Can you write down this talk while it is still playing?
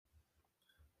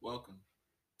welcome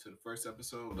to the first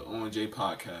episode of the ONJ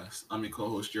podcast. I'm your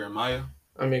co-host Jeremiah.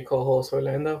 I'm your co-host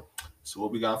Orlando. So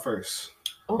what we got first?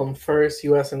 First,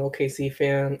 you as an OKC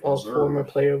fan, a Yes, sir. former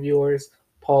player of yours,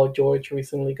 Paul George,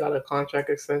 recently got a contract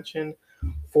extension,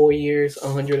 4 years,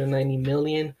 190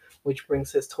 million, which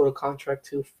brings his total contract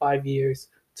to 5 years,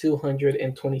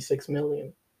 226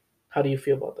 million. How do you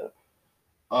feel about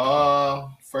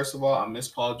that? First of all, I miss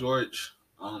Paul George.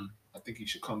 I think he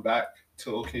should come back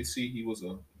to OKC. He was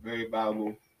a very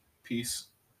valuable piece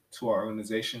to our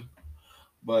organization,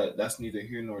 but that's neither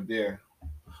here nor there.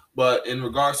 But in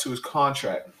regards to his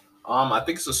contract, I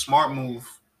think it's a smart move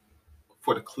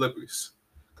for the Clippers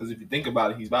because if you think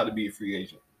about it, he's about to be a free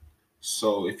agent.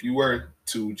 So if you were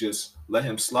to just let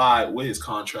him slide with his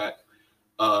contract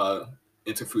uh,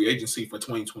 into free agency for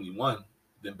 2021,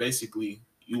 then basically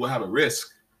you will have a risk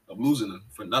of losing him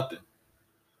for nothing.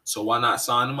 So why not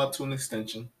sign him up to an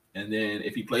extension? And then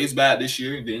if he plays bad this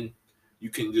year, then you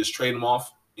can just trade him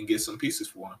off and get some pieces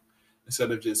for him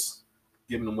instead of just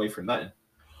giving him away for nothing.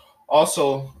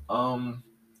 Also,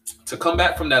 to come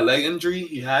back from that leg injury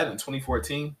he had in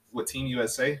 2014 with Team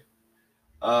USA,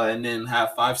 and then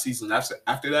have 5 seasons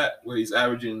after that where he's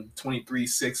averaging 23,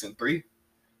 6, and 3.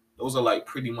 Those are like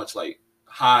pretty much like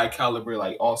high caliber,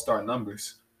 like all-star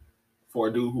numbers for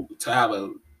a dude to have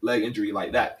a leg injury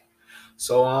like that.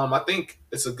 So I think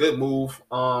it's a good move.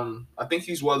 I think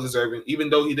he's well deserving, even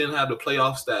though he didn't have the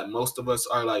playoffs that most of us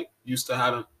are like used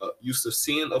to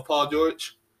seeing of Paul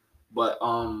George. But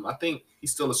I think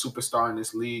he's still a superstar in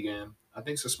this league, and I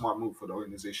think it's a smart move for the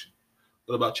organization.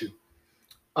 What about you?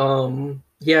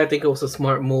 Yeah, I think it was a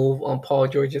smart move on Paul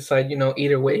George's side.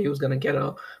 Either way, he was gonna get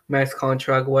a max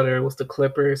contract, whether it was the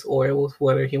Clippers or it was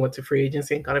whether he went to free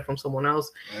agency and got it from someone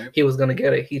else. Right. He was gonna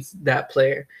get it. He's that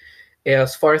player.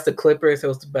 As far as the Clippers, it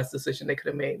was the best decision they could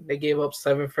have made. They gave up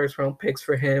 7 first-round picks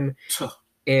for him,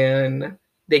 and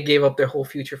they gave up their whole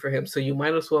future for him. So you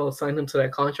might as well sign him to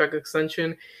that contract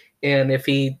extension. And if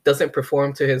he doesn't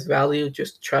perform to his value,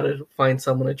 just try to find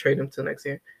someone to trade him to next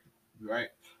year. Right.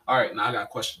 All right. Now I got a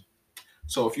question.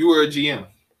 So if you were a GM,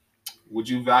 would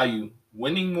you value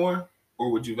winning more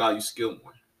or would you value skill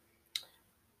more?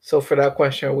 So for that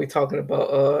question, are we talking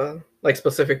about like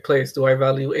specific players? Do I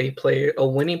value a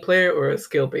winning player or a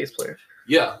skill-based player?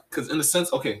 Yeah, because in a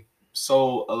sense, okay,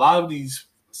 so a lot of these,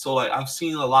 so like I've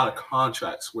seen a lot of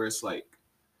contracts where it's like,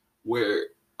 where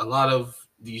a lot of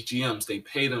these GMs, they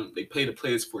pay the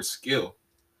players for skill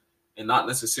and not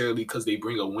necessarily because they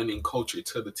bring a winning culture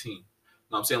to the team. You know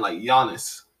what I'm saying? Like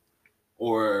Giannis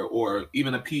or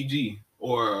even a PG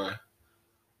or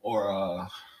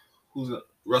who's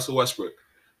Russell Westbrook.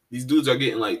 These dudes are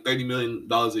getting like $30 million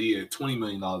a year, $20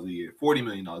 million a year, $40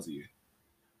 million a year.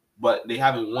 But they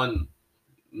haven't won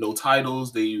no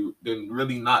titles. They're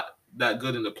really not that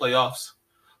good in the playoffs.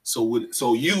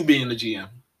 So you being the GM,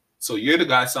 so you're the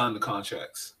guy signing the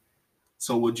contracts.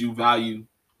 So would you value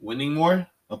winning more,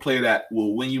 a player that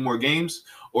will win you more games,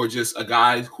 or just a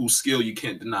guy whose skill you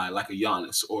can't deny, like a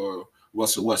Giannis or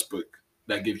Russell Westbrook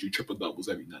that gives you triple doubles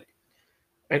every night?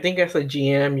 I think as a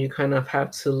GM, you kind of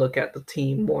have to look at the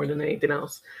team more than anything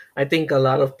else. I think a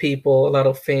lot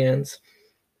of fans,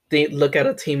 they look at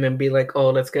a team and be like, oh,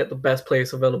 let's get the best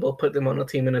players available, put them on a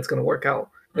team, and it's going to work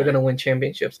out. They're going to win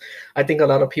championships. I think a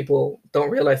lot of people don't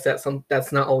realize that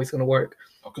that's not always going to work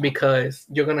because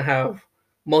you're going to have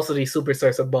most of these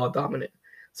superstars are ball dominant.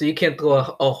 So you can't throw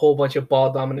a whole bunch of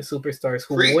ball dominant superstars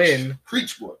who win,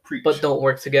 but don't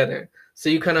work together. So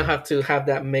you kind of have to have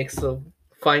that mix of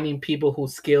finding people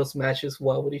whose skills matches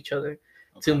well with each other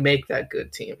to make that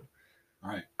good team.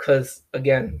 Right. Because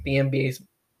again, the NBA is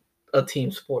a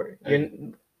team sport.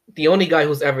 The only guy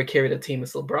who's ever carried a team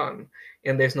is LeBron,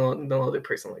 and there's no other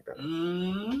person like that.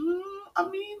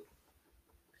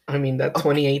 I mean that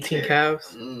 2018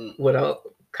 Cavs without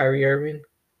Kyrie Irving.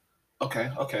 Okay.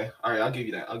 All right, I'll give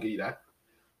you that.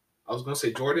 I was gonna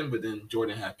say Jordan, but then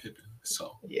Jordan had Pippen,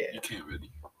 so yeah, you can't really.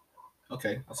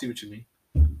 Okay, I see what you mean.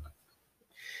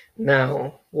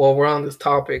 Now, while we're on this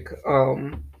topic,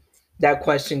 that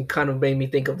question kind of made me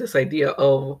think of this idea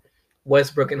of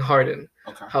Westbrook and Harden.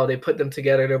 Okay. How they put them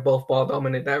together. They're both ball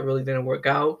dominant. That really didn't work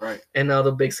out. Right. And now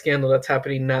the big scandal that's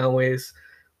happening now is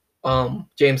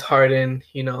James Harden,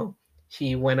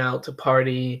 he went out to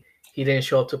party. He didn't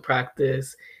show up to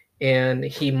practice. And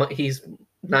he's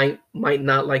might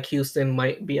not like Houston,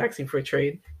 might be asking for a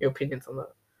trade. Your opinions on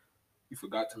that? You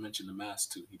forgot to mention the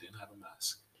mask, too. He didn't have a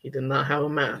mask. He did not have a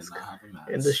mask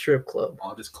in the strip club.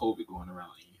 All this COVID going around.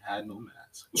 He had no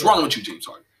mask. What's wrong with you, James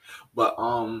Harden? But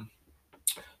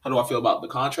how do I feel about the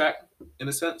contract, in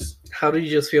a sense? How do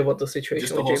you just feel about the situation?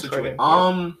 Just the whole situation.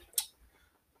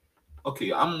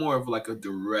 okay, I'm more of like a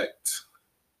direct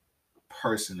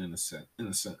person in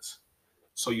a sense.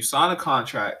 So you sign a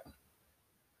contract,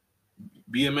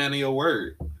 be a man of your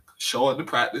word. Show up to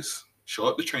practice, show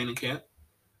up to training camp.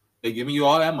 They're giving you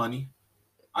all that money.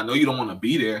 I know you don't want to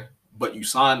be there, but you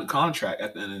signed the contract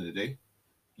at the end of the day.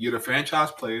 You're the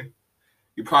franchise player.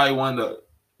 You're probably one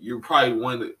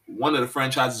of the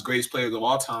franchise's greatest players of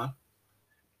all time,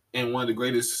 and one of the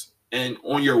greatest, and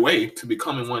on your way to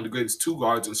becoming one of the greatest two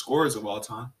guards and scorers of all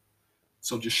time.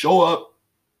 So just show up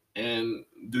and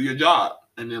do your job,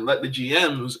 and then let the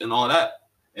GMs and all that,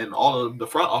 and all of the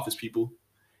front office people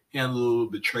handle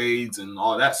the trades and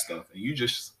all that stuff, and you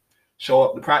just show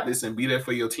up to practice and be there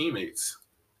for your teammates.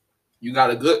 You got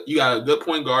a good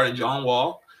point guard in John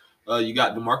Wall. You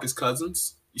got DeMarcus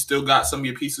Cousins. You still got some of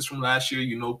your pieces from last year.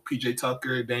 You know, PJ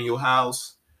Tucker, Daniel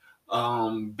House,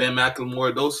 Ben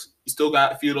McLemore. Those you still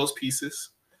got a few of those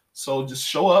pieces. So just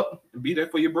show up and be there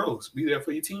for your bros. Be there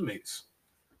for your teammates.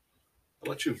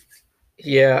 How about you?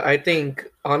 Yeah, I think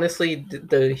honestly,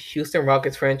 the Houston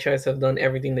Rockets franchise have done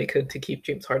everything they could to keep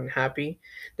James Harden happy.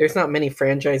 There's not many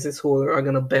franchises who are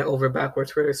going to bend over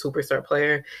backwards for their superstar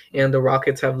player, and the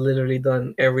Rockets have literally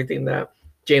done everything that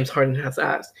James Harden has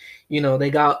asked. You know,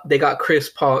 they got Chris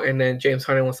Paul, and then James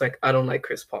Harden was like, "I don't like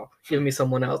Chris Paul. Give me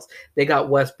someone else." They got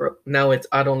Westbrook. Now it's,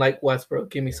 "I don't like Westbrook.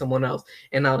 Give me someone else."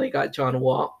 And now they got John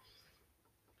Wall.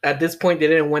 At this point, they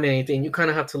didn't win anything. You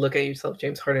kind of have to look at yourself,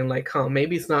 James Harden, like, huh,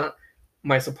 maybe it's not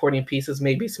my supporting pieces.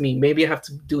 Maybe it's me. Maybe I have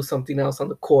to do something else on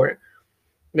the court.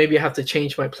 Maybe I have to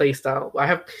change my play style.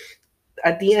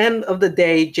 At the end of the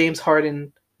day, James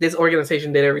Harden, this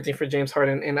organization did everything for James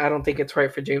Harden, and I don't think it's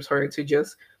right for James Harden to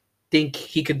just think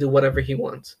he could do whatever he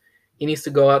wants. He needs to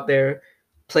go out there,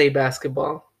 play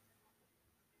basketball.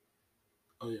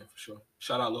 Oh yeah, for sure.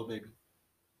 Shout out, Lil Baby.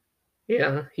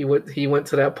 Yeah, he went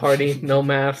to that party, no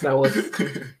mask. That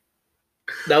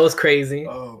was crazy.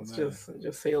 Oh, man.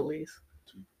 Just say the least.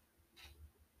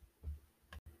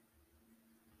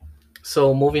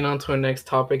 So moving on to our next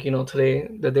topic, today,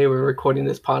 the day we're recording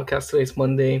this podcast, today's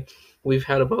Monday. We've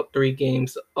had about 3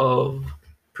 games of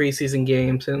preseason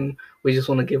games, and we just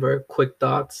want to give our quick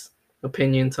thoughts,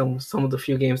 opinions on some of the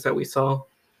few games that we saw.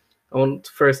 I want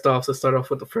first off to start off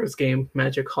with the first game,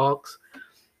 Magic Hawks.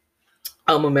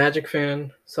 I'm a Magic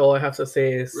fan, so all I have to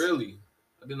say is Really?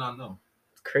 I did not know.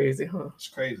 It's crazy, huh? It's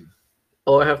crazy.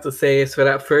 All I have to say is for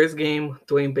that first game,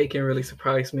 Dwayne Bacon really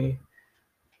surprised me.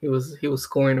 He was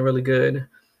scoring really good.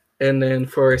 And then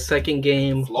for our second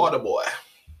game, Florida boy.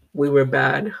 we were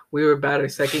bad. We were bad our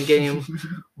second game,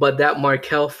 but that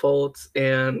Markelle Fultz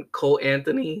and Cole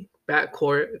Anthony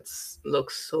backcourt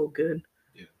looks so good.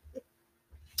 Yeah.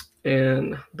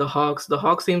 And the Hawks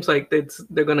seems like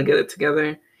they're gonna get it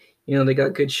together. They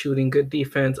got good shooting, good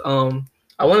defense.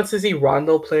 I wanted to see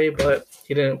Rondo play, but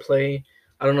he didn't play.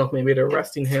 I don't know if maybe they're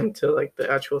resting him to like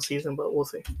the actual season, but we'll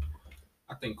see.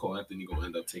 I think Cole Anthony gonna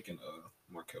end up taking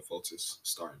Markelle Fultz's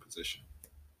starting position.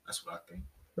 That's what I think.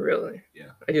 Really?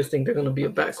 Yeah. I just think they're gonna be a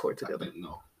backcourt together.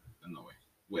 No way.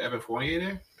 With Evan Fournier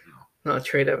there? No. No,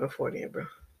 trade Evan Fournier, bro.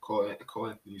 Cole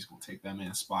Anthony's gonna take that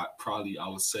man's spot. Probably, I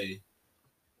would say,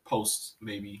 post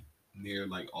maybe near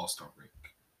like All-Star break.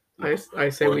 I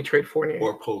say we trade Fournier.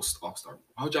 Or post All-Star.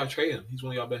 Why would y'all trade him? He's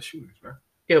one of y'all best shooters, bro.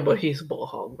 Yeah, but he's a ball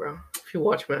hog, bro. If you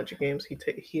watch Magic games, he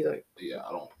like. Yeah,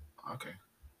 I don't. Okay,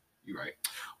 you're right.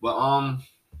 But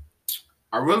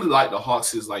I really like the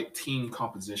Hawks' like team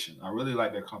composition. I really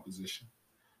like their composition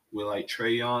with like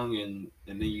Trae Young and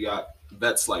then you got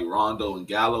vets like Rondo and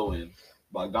Gallo and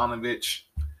Bogdanovich.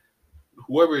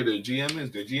 Whoever the GM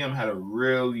is, their GM had a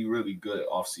really, really good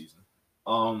offseason.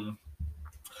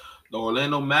 The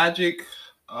Orlando Magic,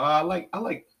 I like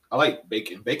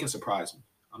Bacon. Bacon surprised me.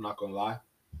 I'm not gonna lie.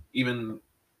 Even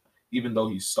though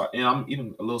he started, and I'm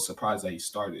even a little surprised that he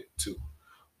started too.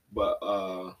 But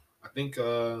I think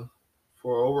for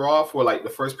like the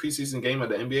first preseason game of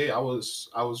the NBA,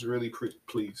 I was really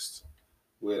pleased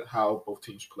with how both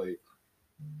teams played.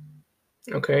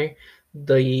 Okay.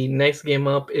 The next game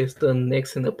up is the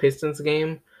Knicks and the Pistons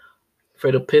game. For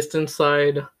the Pistons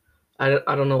side, I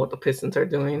don't know what the Pistons are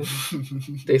doing.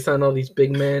 They signed all these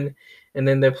big men, and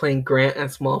then they're playing Grant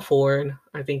at small forward.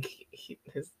 I think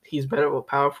he's better of a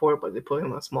power forward, but they put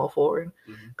him at small forward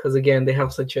because, again, they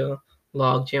have such a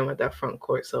log jam at that front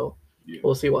court. So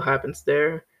We'll see what happens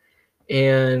there.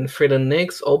 And for the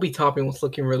Knicks, Obi Toppin was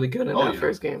looking really good in that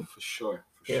first game. For sure.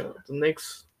 The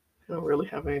Knicks don't really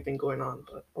have anything going on,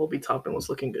 but Obi Toppin was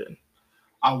looking good.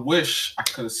 I wish I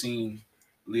could have seen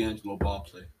LiAngelo Ball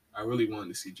play. I really wanted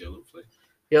to see Jello play.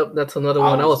 Yep, that's another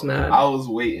one. I was mad. I was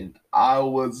waiting. I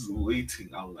was like,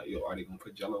 yo, are they going to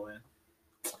put Jello in?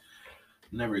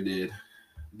 Never did.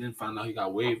 Then found out he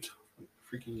got waived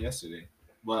freaking yesterday.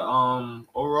 But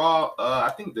overall, I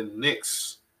think the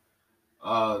Knicks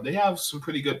they have some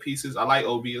pretty good pieces. I like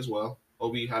Obi as well.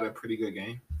 Obi had a pretty good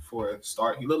game for a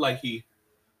start. He looked like he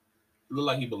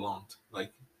belonged.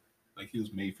 Like he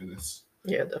was made for this.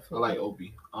 Yeah, I definitely. like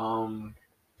Obi.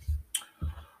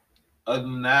 Other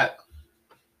than that,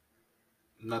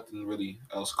 nothing really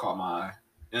else caught my eye.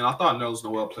 And I thought Nerlens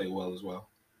Noel played well as well.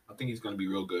 I think he's gonna be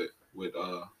real good with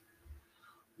the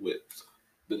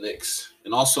Knicks.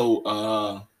 And also,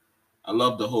 I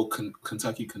love the whole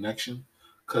Kentucky connection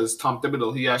because Tom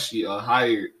Thibodeau he actually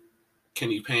hired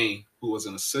Kenny Payne, who was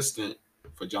an assistant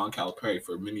for John Calipari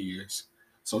for many years.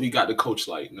 So he got to coach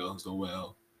like Nerlens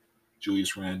Noel,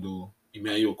 Julius Randle,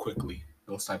 Emmanuel Quickly,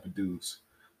 those type of dudes.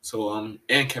 So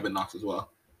and Kevin Knox as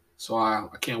well. So I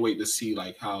can't wait to see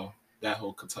like how that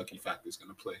whole Kentucky factor is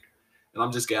gonna play. And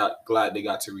I'm just glad they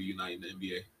got to reunite in the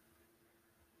NBA.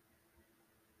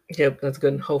 Yep, that's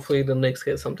good. Hopefully the Knicks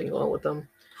get something going with them.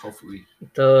 Hopefully.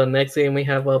 The next game we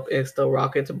have up is the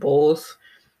Rockets Bulls.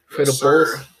 For Yes, the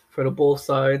Bulls, sir. for the Bulls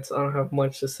sides, I don't have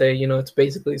much to say. You know, it's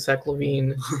basically Zach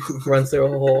LaVine runs their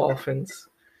whole offense.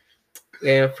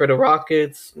 And for the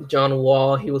Rockets, John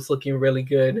Wall, he was looking really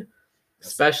good,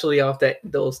 especially off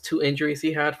those 2 injuries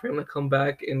he had for him to come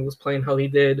back and was playing how he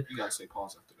did. You gotta say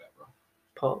pause after that, bro.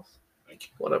 Pause. Thank you.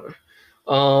 Whatever.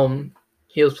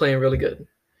 He was playing really good.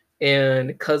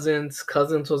 And Cousins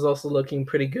was also looking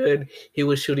pretty good. He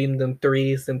was shooting them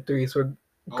threes, and threes were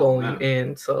going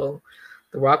in. So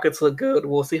the Rockets look good.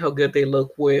 We'll see how good they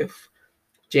look with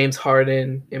James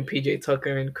Harden and PJ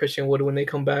Tucker and Christian Wood when they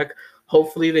come back.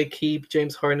 Hopefully they keep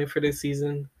James Harden for this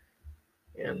season,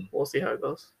 and we'll see how it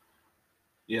goes.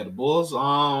 Yeah, the Bulls.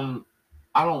 I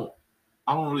don't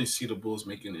really see the Bulls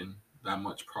making in that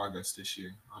much progress this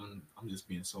year. I'm just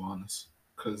being so honest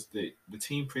because the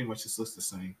team pretty much just looks the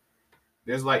same.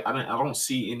 There's like I don't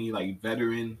see any like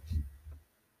veteran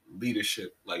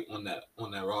leadership like on that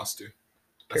roster.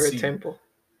 Garrett Temple.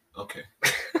 Okay.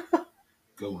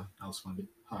 Good one. That was funny.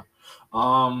 Huh.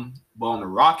 But on the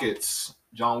Rockets,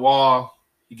 John Wall,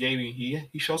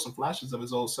 he showed some flashes of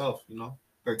his old self,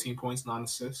 13 points, 9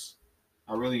 assists.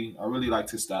 I really liked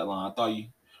his stat line. I thought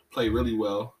he played really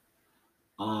well.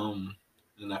 In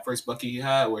that first bucket he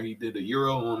had where he did the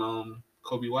Euro on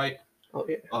Kobe White. Oh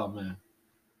yeah. Oh man.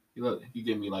 He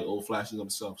gave me like old flashes of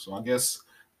himself. So I guess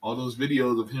all those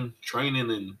videos of him training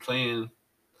and playing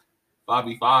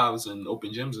 5v5s and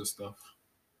open gyms and stuff,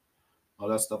 all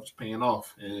that stuff is paying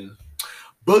off. And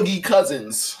Boogie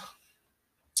Cousins,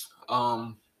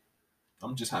 I'm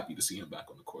just happy to see him back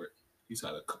on the court. He's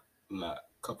had a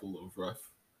couple of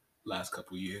rough last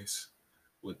couple of years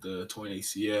with the torn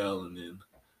ACL and then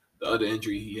the other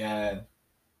injury he had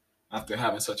after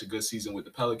having such a good season with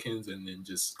the Pelicans and then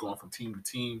just going from team to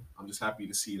team. I'm just happy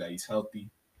to see that he's healthy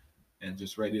and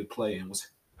just ready to play. And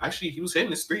he was hitting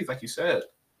his threes like you said.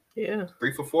 Yeah.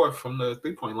 3 for 4 from the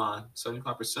 3-point line,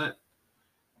 75%.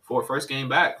 For first game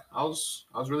back, I was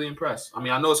really impressed. I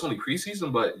mean, I know it's only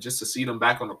preseason, but just to see them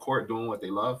back on the court doing what they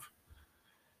love,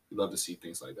 you love to see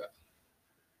things like that.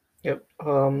 Yep.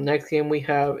 Next game we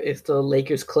have is the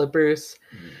Lakers Clippers.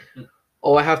 Mm-hmm.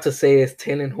 All I have to say is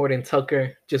Taylor Horton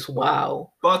Tucker. Just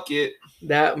wow. Bucket.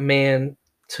 That man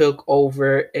took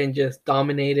over and just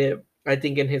dominated. I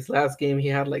think in his last game he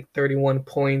had like 31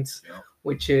 points,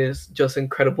 which is just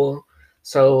incredible.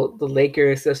 So the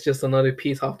Lakers, that's just another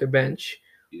piece off their bench.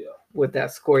 Yeah. With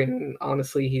that scoring,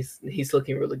 honestly, he's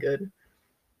looking really good.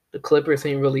 The Clippers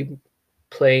ain't really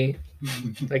play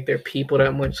like they're people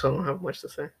that much, so I don't have much to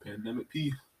say. Pandemic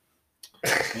P.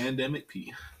 Pandemic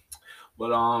P. But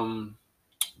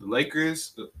the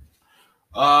Lakers, it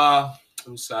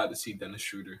was sad to see Dennis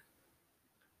Schroeder.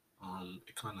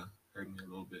 It kind of hurt me a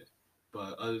little bit.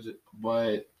 But other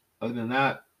than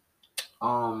that,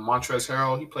 Montrezl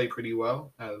Harrell, he played pretty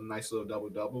well. Had a nice little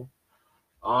double-double.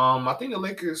 I think the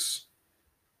Lakers,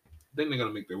 they're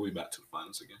gonna make their way back to the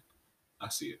finals again. I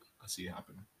see it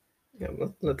happening. Yeah,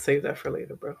 let's save that for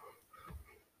later, bro.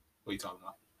 What are you talking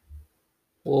about?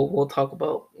 We'll talk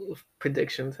about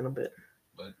predictions in a bit.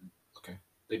 But okay,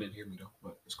 they didn't hear me though.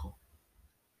 But it's cool.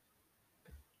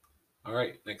 All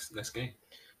right, next game.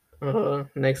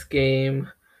 Next game,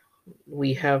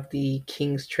 we have the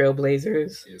Kings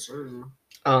Trailblazers. Yes, sir.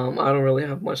 I don't really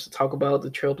have much to talk about.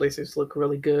 The Trailblazers look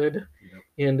really good. Yep.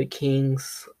 And the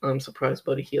Kings, I'm surprised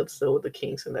Buddy Hield's still with the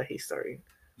Kings and that he's starting.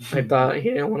 I thought he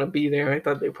didn't want to be there. I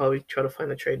thought they'd probably try to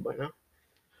find a trade by now.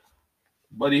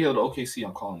 Buddy Hield, OKC,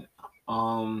 I'm calling it.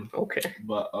 Okay.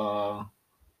 But I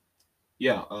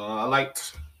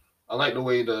liked the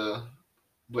way the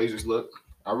Blazers look.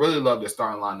 I really love their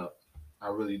starting lineup. I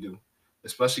really do.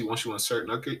 especially once you insert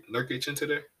Nurkic into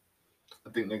there. I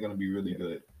think they're going to be really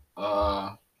good.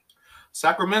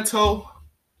 Sacramento,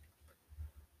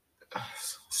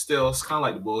 still, it's kind of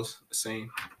like the Bulls, the same.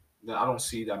 I don't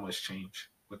see that much change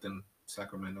within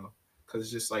Sacramento because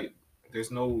it's just like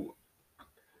there's no.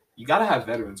 You gotta have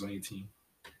veterans on your team.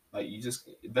 Like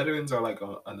veterans are like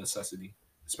a necessity,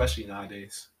 especially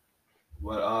nowadays.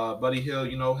 But Buddy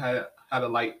Hill, had a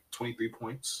light 23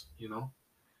 points.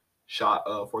 Shot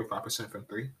 45% from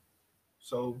three.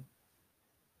 So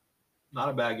not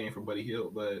a bad game for Buddy Hill,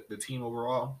 but the team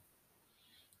overall,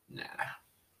 nah.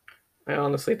 I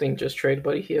honestly think just trade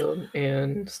Buddy Hield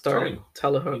and start He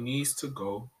Telehook. needs to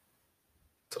go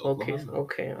to Okay, Oklahoma.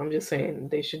 okay. I'm just saying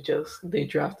they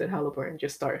drafted Halliburton,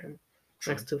 just start him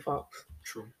next to Fox.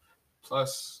 True.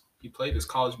 Plus, he played his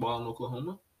college ball in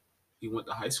Oklahoma. He went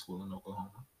to high school in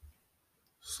Oklahoma.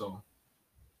 So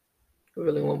We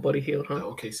really want Buddy Hield, huh? the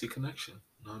OKC connection.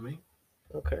 You know what I mean?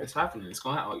 Okay. It's happening. It's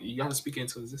going to happen. You got to speak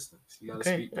into existence. You got to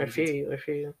Okay, speak. I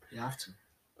feel you. You have to.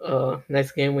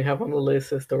 Next game we have on the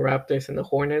list is the Raptors and the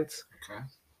Hornets. Okay.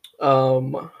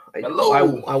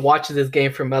 I watched this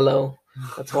game for Melo.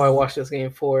 That's why I watched this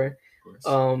game for.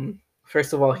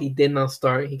 First of all, he did not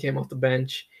start. He came off the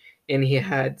bench, and he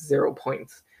had 0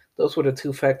 points. Those were the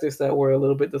two factors that were a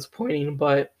little bit disappointing.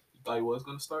 But you thought he was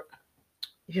going to start?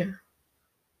 Yeah.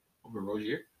 Over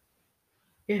Rozier?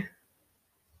 Yeah.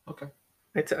 Okay.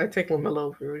 I take LaMelo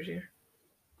over Rozier.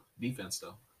 Defense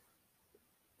though.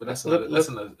 But that's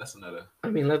another. I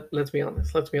mean, let's be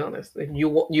honest. If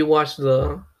you watch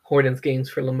the Hornets games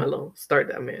for LaMelo, start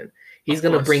that man. He's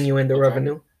gonna bring you in the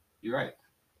revenue. You're right.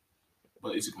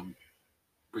 But is it gonna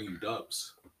bring you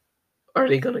dubs? Are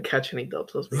they gonna catch any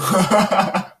dubs? Let's be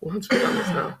honest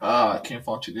now. I can't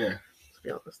fault you there. Let's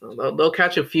be honest now. They'll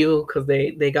catch a few because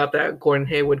they got that Gordon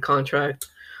Hayward contract.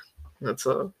 That's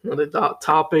another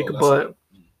topic, but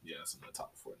it's another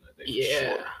topic for another day.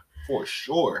 Yeah, for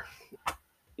sure.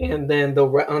 And then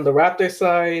on the Raptors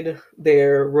side,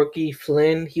 their rookie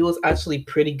Flynn, he was actually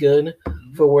pretty good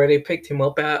for where they picked him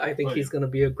up at. I think he's going to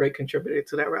be a great contributor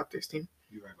to that Raptors team.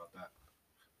 You're right about that.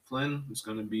 Flynn is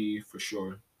going to be for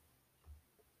sure.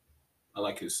 I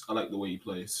like the way he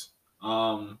plays.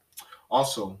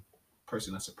 Also,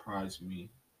 person that surprised me.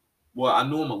 Well, I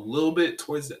knew him a little bit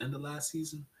towards the end of last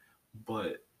season,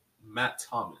 but Matt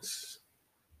Thomas,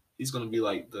 he's going to be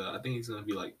like the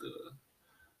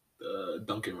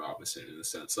Duncan Robinson in a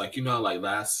sense. Like, like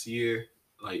last year,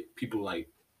 like people like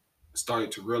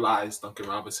started to realize Duncan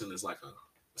Robinson is like a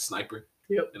sniper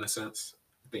in a sense.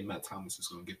 I think Matt Thomas is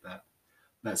going to get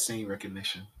that same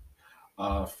recognition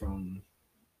from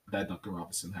that Duncan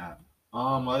Robinson had.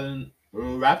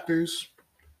 Raptors,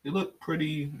 they look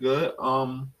pretty good.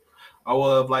 I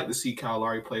would have liked to see Kyle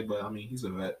Lowry play, but I mean, he's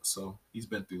a vet, so he's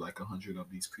been through like 100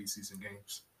 of these preseason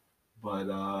games. But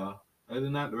other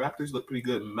than that, the Raptors look pretty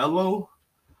good. Melo,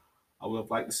 I would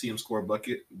have liked to see him score a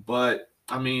bucket, but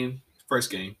I mean, first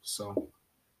game, so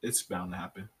it's bound to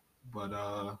happen. But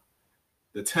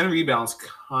the 10 rebounds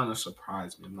kind of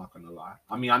surprised me. I'm not gonna lie.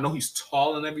 I mean, I know he's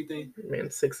tall and everything. Man,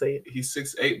 6'8". He's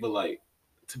 6'8", but like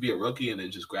to be a rookie and then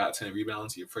just grab 10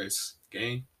 rebounds your first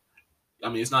game. I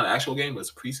mean, it's not an actual game, but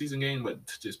it's a preseason game. But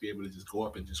to just be able to just go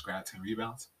up and just grab 10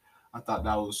 rebounds, I thought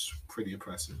that was pretty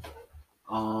impressive.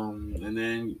 And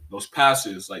then those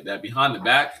passes like that behind the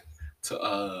back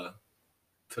to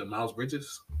Miles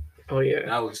Bridges. Oh yeah,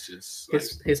 that was just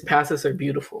his passes are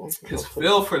beautiful. His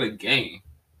feel for the game,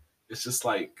 it's just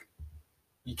like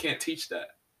you can't teach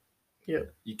that. Yeah,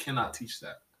 you cannot teach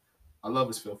that. I love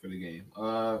his feel for the game.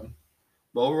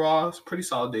 But overall, it's a pretty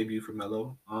solid debut for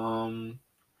Melo.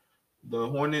 The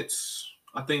Hornets,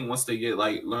 I think once they get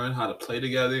learn how to play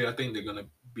together, I think they're gonna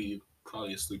be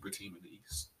probably a sleeper team in the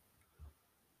East.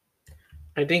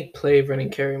 I think play Vernon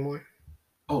Carey more.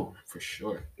 Oh, for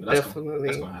sure. Definitely.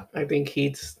 That's gonna happen. I think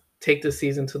he'd take the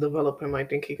season to develop him. I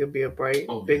think he could be a bright,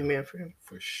 big man for him.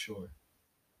 For sure.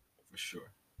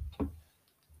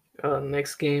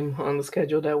 Next game on the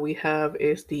schedule that we have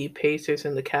is the Pacers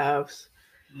and the Cavs.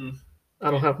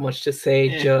 I don't have much to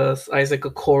say. Just Isaac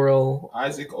Okoro.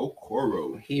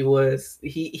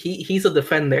 He's a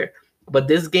defender, but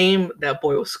this game that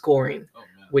boy was scoring,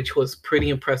 which was pretty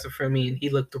impressive for me, and he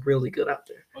looked really good out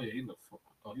there. Oh yeah, he was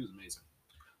amazing.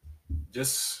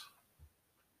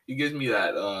 He gives me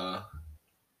that.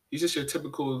 He's just your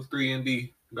typical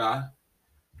 3-and-D guy,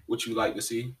 which you like to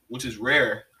see, which is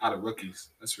rare out of rookies.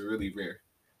 That's really rare.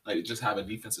 Like just have a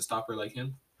defensive stopper like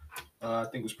him. I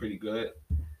think it was pretty good.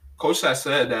 Coach has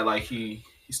said that he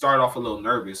started off a little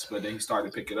nervous, but then he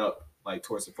started to pick it up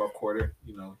towards the fourth quarter.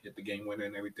 Hit the game winner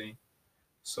and everything.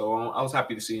 So I was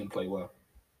happy to see him play well,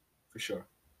 for sure.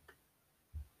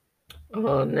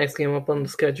 Next game up on the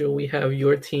schedule, we have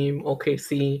your team,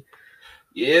 OKC,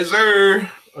 Yes, sir.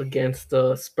 against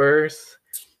the Spurs.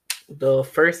 The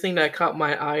first thing that caught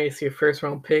my eye is your first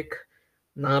round pick.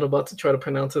 Not about to try to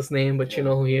pronounce his name, but you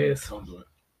know who he is. Don't do it.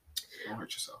 Don't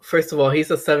hurt yourself. First of all,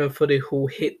 he's a 7-footer who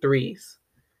hit threes.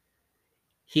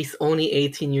 He's only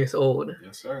 18 years old.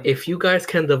 Yes, sir. If you guys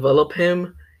can develop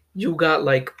him, you got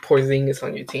like Porzingis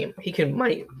on your team. He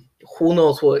who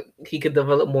knows what he could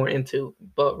develop more into.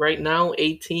 But right now,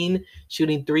 18,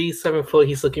 shooting threes, 7 foot,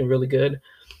 he's looking really good.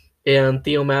 And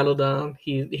Theo Maledon,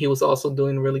 he was also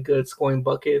doing really good, scoring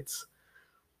buckets.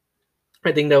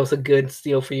 I think that was a good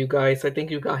steal for you guys. I think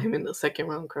you got him in the second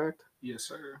round, correct? Yes,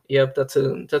 sir. Yep, that's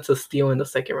a steal in the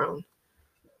second round.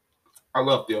 I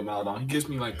love Theo Maledon. He gives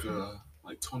me like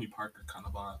Tony Parker kind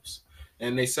of vibes.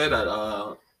 And they said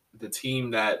that the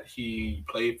team that he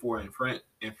played for in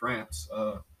France,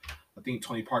 I think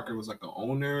Tony Parker was like the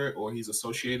owner or he's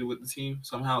associated with the team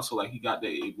somehow. So like he got the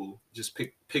able just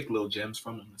pick little gems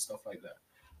from him and stuff like that.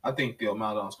 I think Theo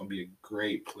Maledon's gonna be a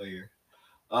great player.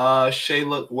 Shea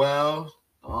looked well.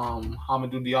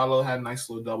 Hamidou Diallo had a nice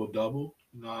little double.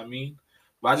 You know what I mean?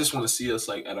 But I just want to see us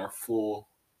like at our full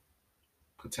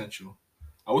potential.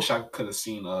 I wish I could have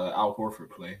seen Al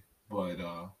Horford play, but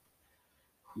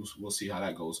we'll see how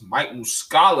that goes. Mike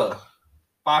Muscala,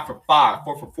 5 for 5,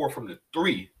 4 for 4 from the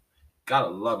 3. Gotta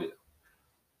love it.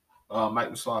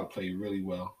 Mike Muscala played really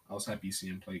well. I was happy to see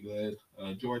him play good.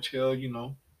 George Hill,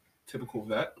 typical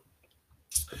vet.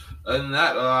 Other than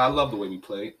that, I love the way we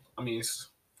played. I mean, it's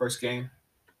first game.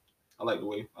 I like the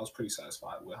way. I was pretty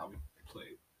satisfied with how we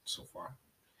played so far.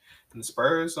 And the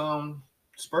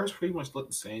Spurs pretty much look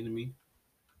the same to me.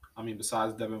 I mean,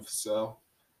 besides Devin Vassell,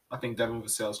 I think Devin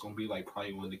Vassell is going to be like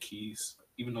probably one of the keys,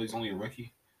 even though he's only a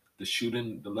rookie.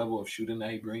 The level of shooting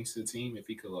that he brings to the team, if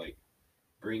he could like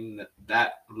bring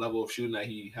that level of shooting that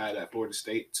he had at Florida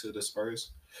State to the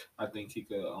Spurs, I think he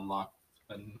could unlock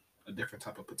a different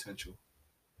type of potential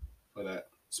for that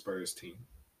Spurs team.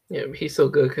 Yeah, he's so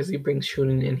good because he brings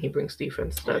shooting and he brings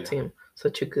defense to that team.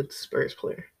 Such a good Spurs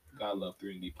player. Gotta love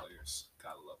 3-and-D players.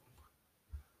 Gotta love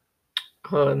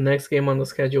them. Next game on the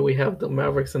schedule, we have the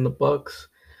Mavericks and the Bucks.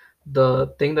 The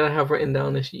thing that I have written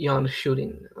down is Giannis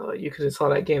shooting. You could have saw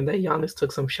that game that Giannis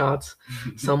took some shots.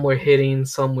 Some were hitting,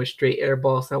 some were straight air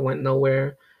balls that went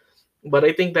nowhere. But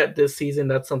I think that this season,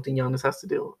 that's something Giannis has to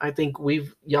do. I think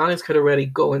Giannis could already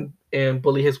go and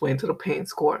bully his way into the paint and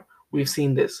score. We've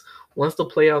seen this. Once the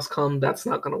playoffs come, that's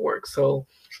not going to work. So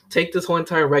take this whole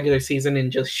entire regular season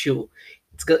and just shoot.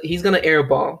 He's going to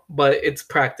airball, but it's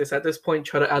practice. At this point,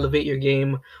 try to elevate your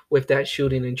game with that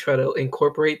shooting and try to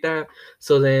incorporate that.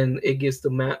 So then it gives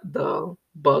the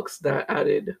Bucks that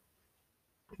added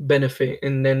benefit.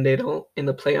 And then they don't, in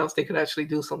the playoffs, they could actually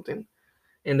do something.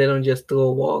 And they don't just throw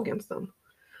a wall against them.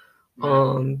 Right.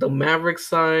 On the Mavericks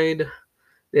side,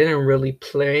 they didn't really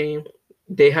play.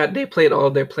 They played all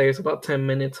their players about 10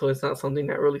 minutes, so it's not something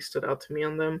that really stood out to me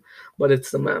on them. But it's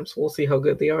the Mavs. We'll see how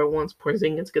good they are once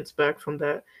Porzingis gets back from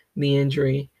that knee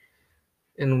injury,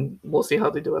 and we'll see how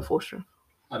they do at full strength.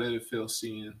 How did it feel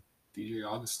seeing DJ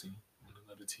Augustine on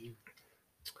another team?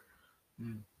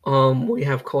 We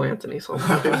have Cole Anthony, so I'm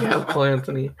happy we have Cole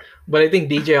Anthony. But I think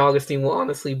DJ Augustine will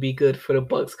honestly be good for the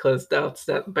Bucks because that's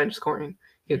that bench scoring.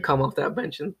 He'll come off that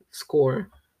bench and score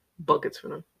buckets for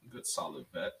them. Good solid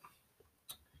bet.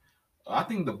 I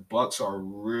think the Bucks are a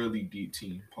really deep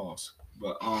team,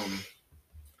 but I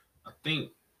think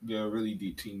they're a really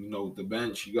deep team. The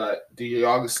bench, you got DJ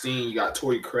Augustine, you got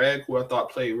Torrey Craig, who I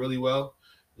thought played really well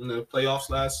in the playoffs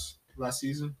last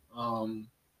season. You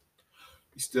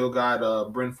still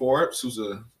got Bryn Forbes, who's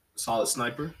a solid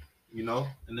sniper, and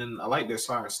then I like their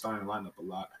starting lineup a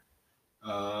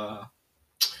lot.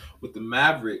 With the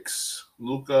Mavericks,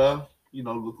 Luka,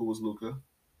 Luka was Luka,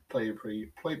 played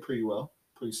pretty well.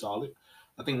 Pretty solid.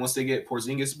 I think once they get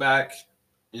Porzingis back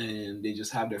and they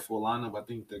just have their full lineup, I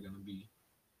think they're going to be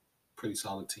a pretty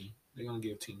solid team. They're going to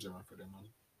give teams a run for their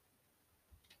money.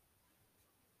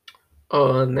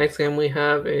 Next game we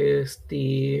have is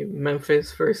the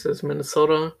Memphis versus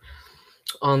Minnesota.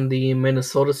 On the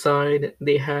Minnesota side,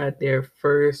 they had their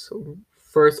first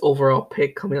overall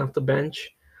pick coming off the bench.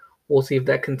 We'll see if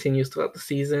that continues throughout the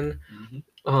season. Mm-hmm.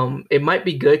 It might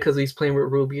be good because he's playing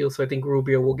with Rubio, so I think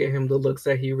Rubio will get him the looks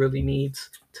that he really needs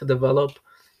to develop.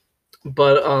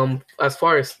 But as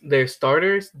far as their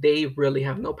starters, they really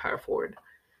have no power forward.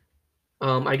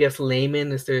 I guess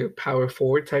Layman is their power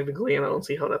forward technically, and I don't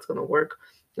see how that's going to work.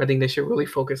 I think they should really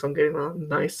focus on getting a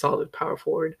nice, solid power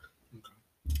forward.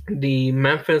 Okay. The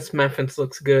Memphis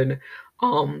looks good.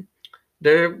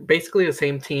 They're basically the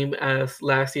same team as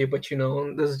last year, but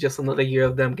this is just another year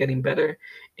of them getting better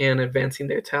and advancing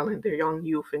their talent, their young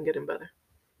youth, and getting better.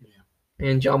 Yeah.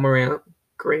 And John Morant,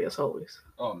 great as always.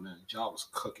 Oh man, Ja was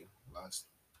cooking last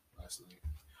night.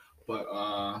 But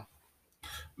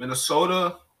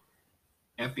Minnesota,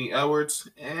 Anthony Edwards,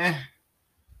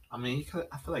 I mean,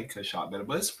 I feel like he could have shot better,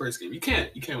 but it's first game. You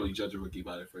can't really judge a rookie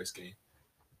by their first game.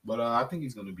 But I think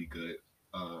he's gonna be good.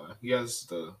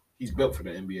 He's built for the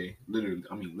NBA. Literally.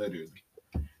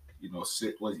 Was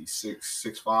he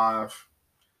 6'5",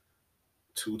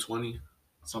 220,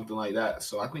 something like that.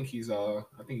 So I think he's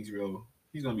real.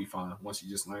 He's gonna be fine once he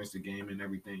just learns the game and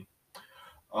everything.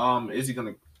 Is he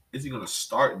gonna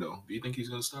start though? Do you think he's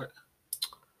gonna start?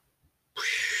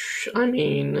 I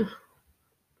mean,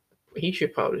 he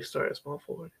should probably start at small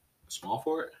forward. Small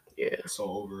forward? Yeah. So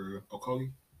over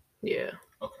Okogie? Yeah.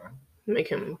 Okay. Make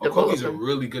him. Okogie's a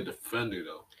really good defender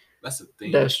though. That's the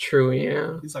thing. That's true.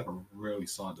 Yeah. He's like a really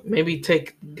solid defender. Maybe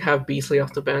have Beasley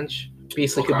off the bench.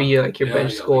 Beasley could be like your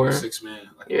bench scorer. Like 6-man.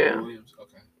 Like Williams.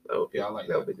 Okay. I like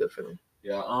that. That would be good for them.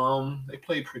 Yeah. They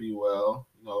play pretty well.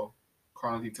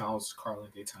 Karl-Anthony Towns.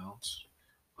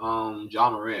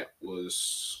 John Morant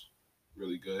was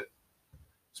really good,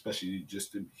 especially he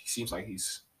seems like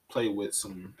he's played with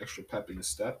some extra pep in his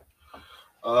step.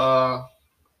 I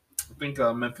think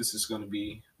Memphis is gonna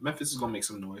make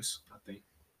some noise.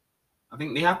 I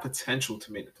think they have potential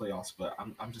to make the playoffs, but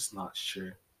I'm just not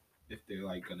sure if they're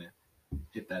like gonna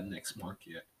hit that next mark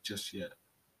just yet.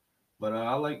 But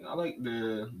I like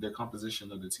their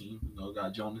composition of the team.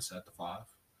 Got Jonas at the 5.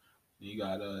 You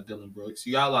got Dillon Brooks.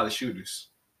 You got a lot of shooters.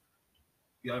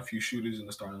 You got a few shooters in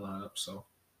the starting lineup, so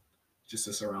just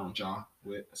to surround Ja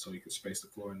with, so he could space the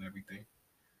floor and everything.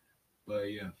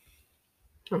 But yeah.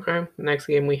 Okay. Next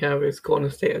game we have is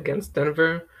Golden State against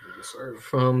Denver. Yes, sir.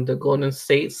 From the Golden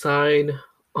State side,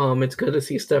 it's good to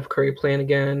see Steph Curry playing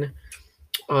again.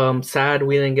 Sad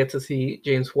we didn't get to see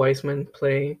James Wiseman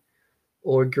play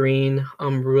or Green.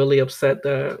 I'm really upset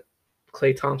that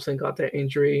Klay Thompson got that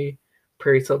injury.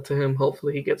 Prayers up to him.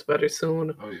 Hopefully he gets better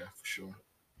soon. Oh yeah, for sure.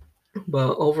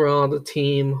 But overall, the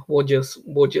team we'll just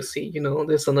see.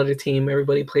 This is another team.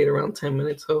 Everybody played around 10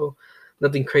 minutes, so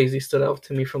nothing crazy stood out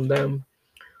to me from them.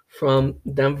 From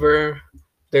Denver,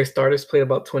 their starters played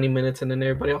about 20 minutes, and then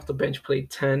everybody off the bench played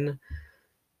 10.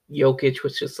 Jokic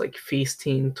was just like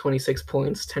feasting, 26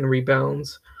 points, 10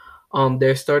 rebounds.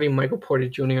 They're starting Michael Porter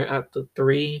Jr. at the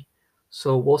 3,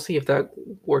 so we'll see if that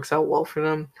works out well for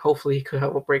them. Hopefully, he could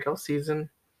have a breakout season.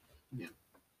 Yeah.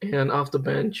 And off the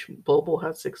bench, Bobo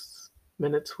had 6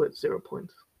 minutes with 0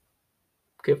 points.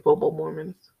 Give Bobo more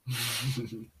minutes.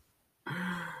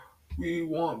 We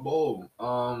want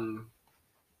Bobo.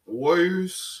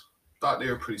 Warriors thought they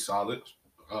were pretty solid.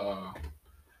 I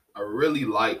really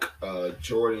like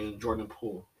Jordan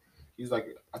Poole. I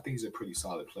think he's a pretty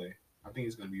solid player. I think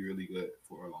he's gonna be really good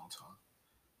for a long time.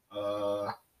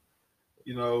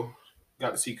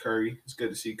 Got to see Curry. It's good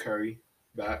to see Curry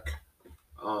back.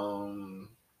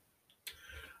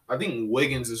 I think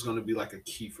Wiggins is gonna be like a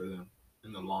key for them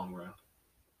in the long run.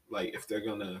 Like if they're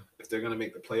gonna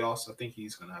make the playoffs, I think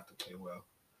he's gonna have to play well,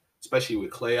 especially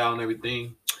with Klay out and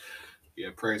everything.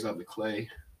 Yeah, prayers up to Klay.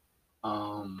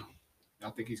 I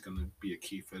think he's gonna be a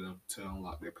key for them to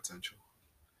unlock their potential.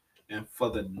 And for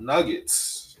the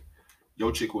Nuggets,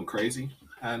 Jokic went crazy.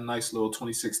 Had a nice little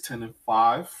 26, 10, and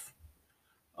 5.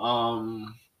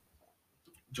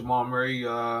 Jamal Murray, he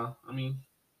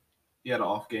had an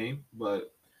off game,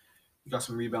 but he got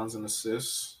some rebounds and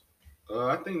assists.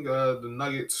 I think the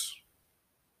Nuggets,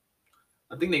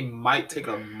 I think they might take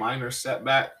a minor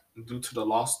setback due to the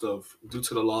loss of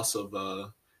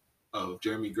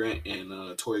Jeremy Grant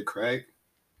and Torrey Craig.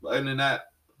 But other than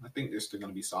that, I think they're still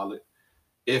going to be solid.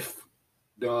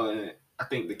 I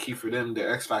think the key for them,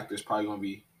 their X factor is probably going to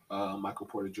be Michael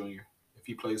Porter Jr. If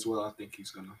he plays well, I think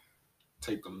he's going to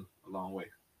take them a long way.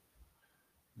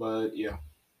 But yeah.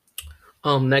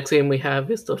 Next game we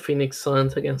have is the Phoenix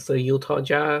Suns against the Utah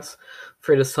Jazz.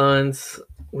 For the Suns,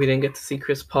 we didn't get to see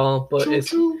Chris Paul, but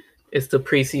it's the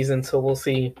preseason, so we'll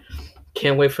see.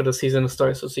 Can't wait for the season to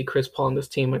start to see Chris Paul on this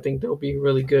team. I think they'll be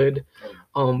really good.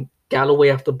 Galloway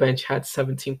off the bench had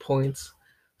 17 points,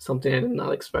 something I did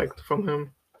not expect from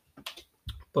him.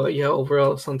 But yeah,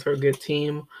 overall, Suns are a good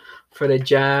team. For the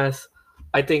Jazz,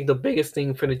 I think the biggest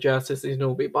thing for the Jazz is be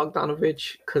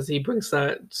Bogdanovic, because he brings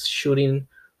that shooting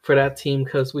for that team,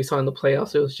 because we saw in the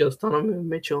playoffs it was just Donovan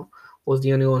Mitchell was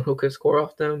the only one who could score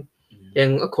off them. Mm-hmm.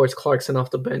 And of course Clarkson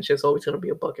off the bench is always going to be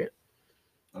a bucket.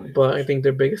 Oh, yeah. But I think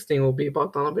their biggest thing will be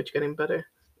Bogdanovic getting better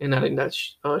and adding that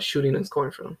shooting and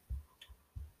scoring for them.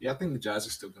 Yeah, I think the Jazz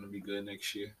are still going to be good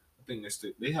next year. I think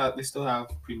they still have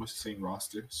pretty much the same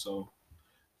roster. So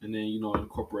and then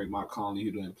incorporate Mike Conley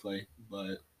who didn't play,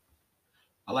 but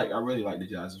I really like the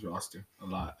Jazz's roster a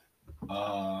lot.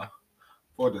 Uh,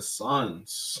 for the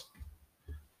Suns,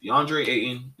 DeAndre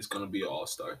Ayton is gonna be an All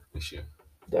Star this year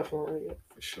Definitely.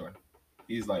 for sure.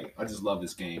 He's like I just love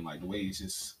this game, like the way he's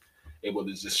just able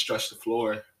to just stretch the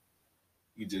floor.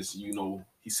 He just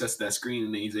he sets that screen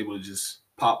and then he's able to just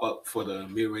pop up for the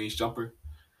mid range jumper.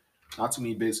 Not too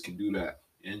many bigs can do that,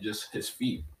 and just his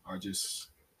feet are just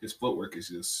his footwork is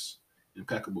just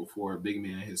impeccable for a big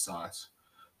man his size.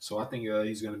 So I think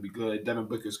he's going to be good. Devin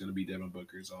Booker is going to be Devin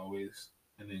Booker as always,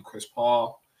 and then Chris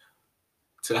Paul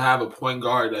to have a point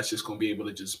guard that's just going to be able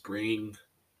to just bring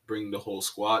the whole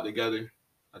squad together.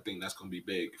 I think that's going to be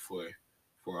big for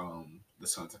the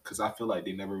Suns because I feel like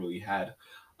they never really had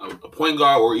a point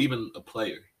guard or even a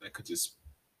player that could just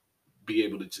be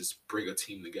able to just bring a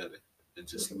team together and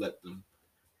just let them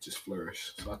just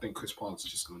flourish. So I think Chris Paul is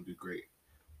just going to do great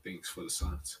things for the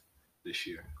Suns this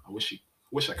year. I wish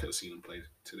I could have seen him play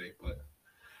today, but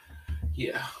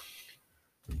yeah.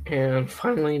 And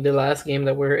finally, the last game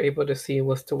that we were able to see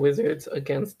was the Wizards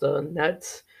against the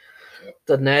Nets. Yep.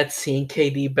 The Nets seeing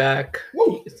KD back,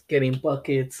 he's getting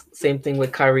buckets. Same thing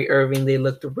with Kyrie Irving. They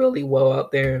looked really well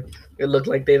out there. It looked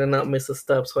like they did not miss a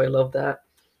step, so I love that.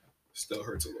 Still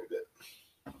hurts a little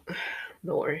bit.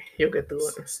 Don't worry, he'll get through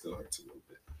it. Still hurts a little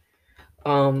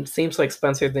bit. Seems like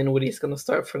Spencer Dinwiddie's gonna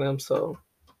start for them, so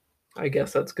I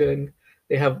guess that's good.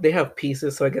 They have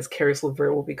pieces, so I guess Caris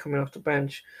LeVert will be coming off the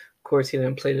bench. Of course, he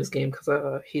didn't play this game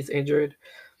because he's injured.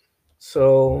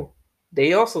 So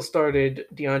they also started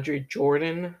DeAndre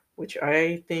Jordan, which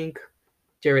I think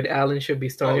Jared Allen should be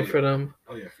starting for them.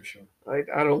 Oh yeah, for sure. Like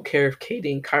I don't care if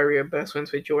KD and Kyrie are best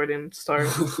friends with Jordan. Start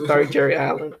Jared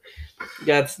Allen.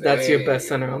 That's your best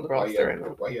center on the roster right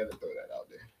now. Why you had to throw that out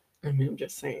there? I mean, I'm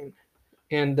just saying.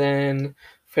 And then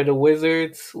for the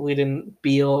Wizards,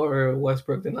 Beal or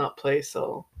Westbrook did not play.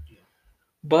 So,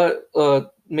 but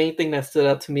main thing that stood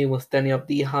out to me was Deni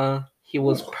Avdija. He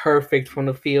was perfect from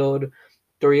the field,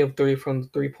 3 of 3 from the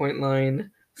 3-point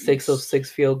line, 6 of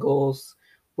 6 field goals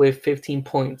with 15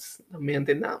 points. The man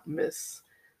did not miss.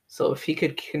 So if he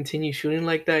could continue shooting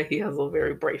like that, he has a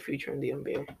very bright future in the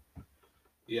NBA.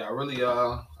 Yeah,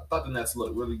 I thought the Nets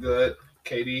looked really good.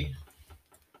 KD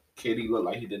looked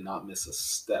like he did not miss a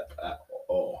step at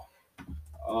all.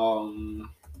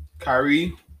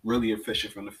 Kyrie really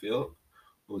efficient from the field.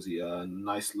 What was he? A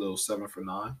nice little 7 for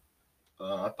 9.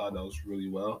 I thought that was really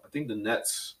well. I think the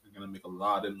Nets are gonna make a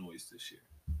lot of noise this year,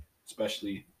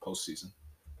 especially postseason.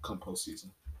 Come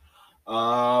postseason.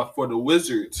 For the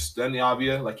Wizards, Deni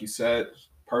Avdija, like you said,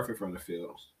 perfect from the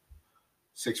field.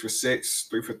 6 for 6,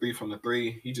 3 for 3 from the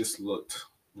 3. He just looked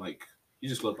like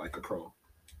a pro.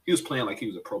 He was playing like he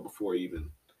was a pro before he even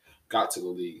got to the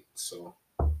league. So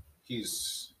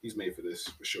he's made for this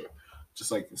for sure.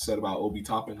 Just like you said about Obi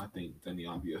Toppin, I think Deni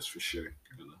Avdija is for sure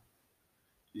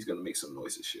he's gonna make some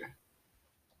noise this year.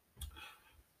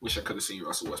 Wish I could have seen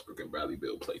Russell Westbrook and Bradley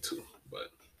Beal play too, but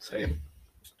hey,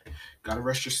 gotta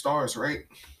rest your stars, right?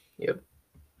 Yep.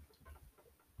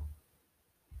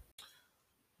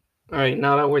 All right,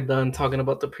 now that we're done talking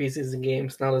about the preseason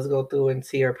games, now let's go through and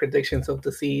see our predictions of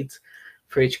the seeds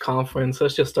for each conference.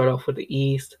 Let's just start off with the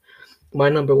East. My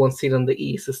number 1 seed on the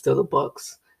East is still the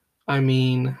Bucks. I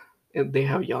mean, they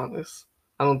have Giannis.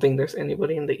 I don't think there's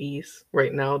anybody in the East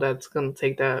right now that's going to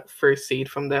take that first seed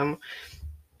from them.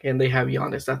 And they have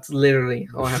Giannis. That's literally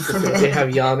all I have to say. They have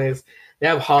Giannis. They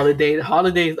have Holiday.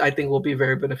 Holiday, I think, will be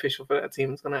very beneficial for that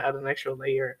team. It's going to add an extra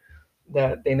layer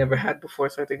that they never had before,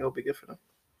 so I think it'll be good for them.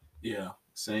 Yeah,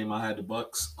 same. I had the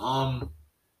Bucks. The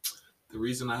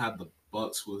reason I had the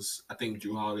Bucks was I think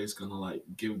Jrue Holiday is gonna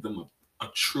give them a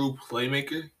true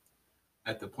playmaker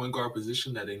at the point guard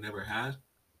position that they never had.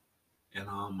 And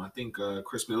I think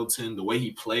Chris Middleton, the way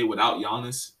he played without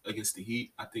Giannis against the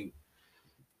Heat, I think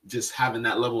just having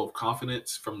that level of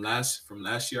confidence from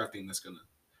last year, I think that's gonna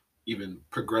even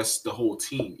progress the whole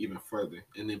team even further.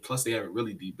 And then plus they have a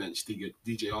really deep bench.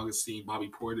 DJ Augustine,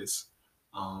 Bobby Portis.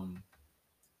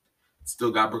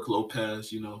 Still got Brook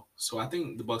Lopez, So I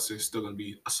think the Bucks are still going to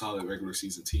be a solid regular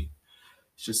season team.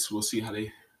 It's just we'll see how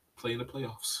they play in the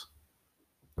playoffs.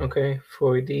 Okay,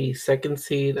 for the second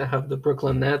seed, I have the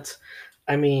Brooklyn Nets.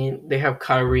 I mean, they have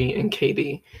Kyrie and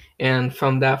KD. And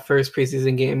from that first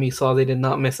preseason game, you saw they did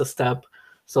not miss a step.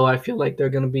 So I feel like they're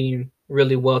going to be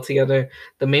really well together.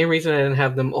 The main reason I didn't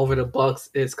have them over the Bucks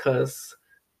is because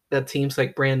that team's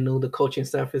brand new. The coaching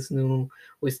staff is new.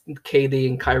 With KD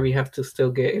and Kyrie have to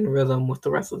still get in rhythm with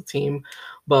the rest of the team.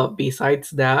 But besides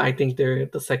that, I think they're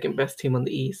the second best team on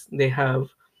the East. They have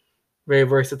very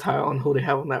versatile on who they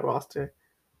have on that roster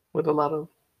with a lot of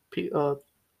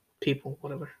people,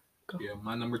 whatever. Go. Yeah,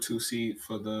 my number 2 seed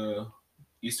for the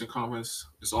Eastern Conference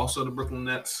is also the Brooklyn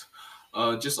Nets.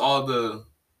 Just all the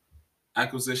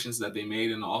acquisitions that they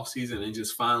made in the offseason and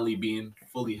just finally being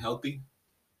fully healthy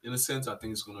in a sense, I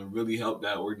think it's going to really help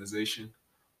that organization.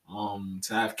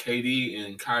 To have KD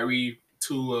and Kyrie,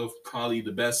 two of probably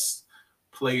the best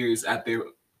players at their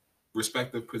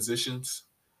respective positions,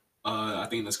 I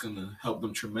think that's going to help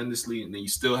them tremendously. And then you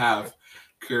still have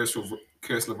Karis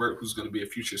LeVert, who's going to be a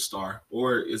future star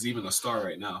or is even a star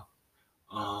right now.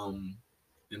 Um,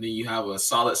 and then you have a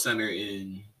solid center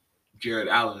in Jared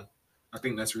Allen. I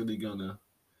think that's really going to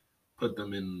put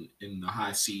them in the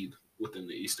high seed within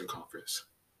the Eastern Conference.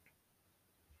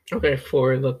 Okay,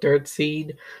 for the third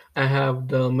seed, I have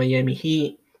the Miami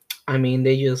Heat. I mean,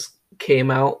 they just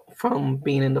came out from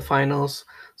being in the finals,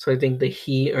 so I think the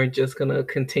Heat are just gonna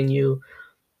continue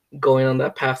going on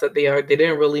that path that they are. They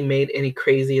didn't really made any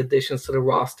crazy additions to the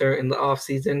roster in the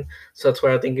offseason, so that's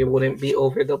why I think it wouldn't be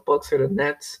over the Bucks or the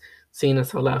Nets, seeing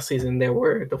as how last season they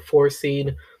were the 4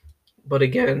 seed. But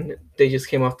again, they just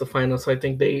came off the finals, so I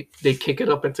think they kick it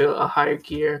up into a higher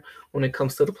gear when it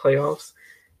comes to the playoffs.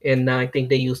 And I think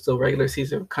they use the regular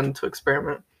season kind of to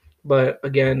experiment. But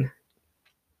again,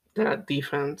 that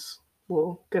defense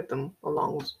will get them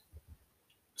along.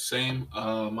 Same.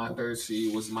 My third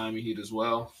seed was Miami Heat as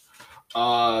well.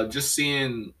 Just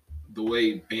seeing the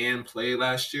way Bam played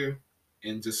last year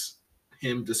and just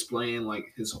him displaying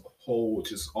like his whole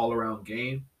just all around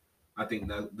game. I think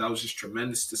that was just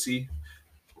tremendous to see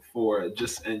for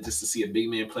just to see a big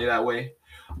man play that way.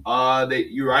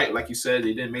 You're right, like you said,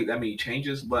 they didn't make that many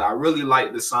changes, but I really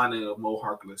like the signing of Mo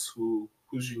Harkless,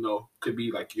 who's could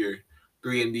be like your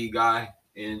 3-and-D guy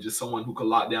and just someone who could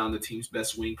lock down the team's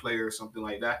best wing player or something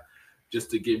like that,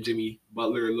 just to give Jimmy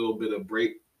Butler a little bit of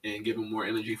break and give him more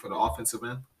energy for the offensive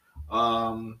end.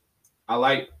 Um, I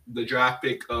like the draft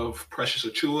pick of Precious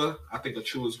Achua. I think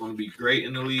Achua is going to be great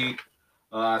in the league.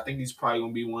 I think he's probably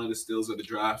going to be one of the steals of the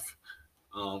draft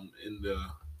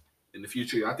in the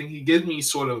future. I think he gives me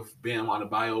sort of Bam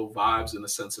Adebayo vibes in the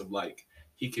sense of like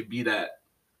he could be that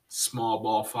small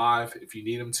ball five if you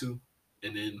need him to.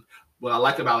 And then what I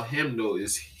like about him though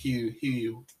is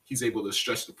he's able to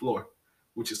stretch the floor,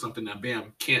 which is something that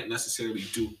Bam can't necessarily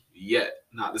do yet.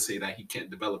 Not to say that he can't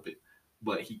develop it,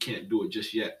 but he can't do it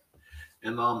just yet.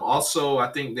 And also,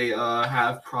 I think they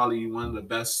have probably one of the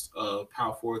best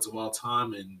power forwards of all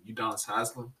time in Udonis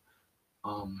Haslem.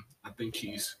 I think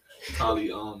he's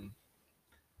probably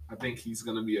I think he's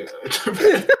gonna be a. I'm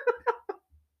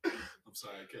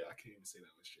sorry, I can't even say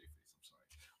that with a straight face.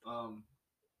 I'm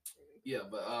sorry. Yeah,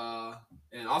 but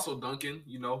and also Duncan,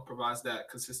 provides that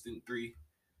consistent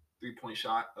 3-point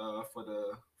shot for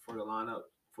the lineup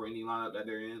for any lineup that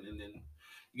they're in, and then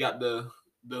you got the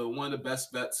one of the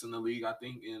best vets in the league, I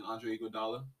think, in Andre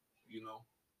Iguodala,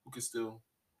 who could still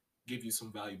give you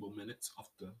some valuable minutes off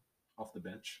the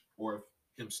bench or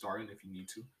him starting if you need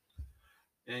to.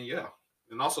 And yeah,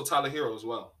 and also Tyler Hero as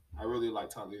well. I really like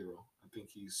Tyler Hero. I think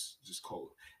he's just cold.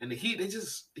 And the Heat, they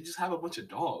just have a bunch of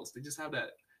dogs. They just have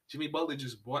that. Jimmy Butler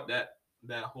just brought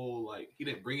that whole like he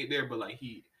didn't bring it there, but like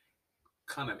he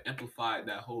kind of amplified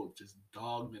that whole just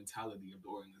dog mentality of the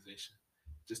organization.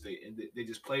 Just they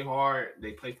just play hard.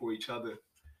 They play for each other. And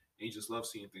you just love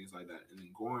seeing things like that. And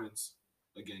then Goran's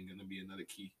again going to be another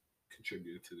key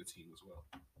contributor to the team as well.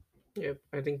 Yep,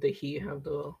 I think the Heat have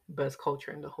the best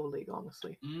culture in the whole league,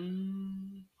 honestly.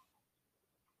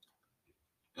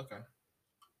 Okay,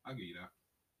 I'll give you that.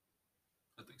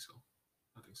 I think so.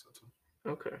 I think so too.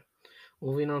 Okay.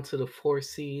 Moving on to the 4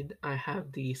 seed, I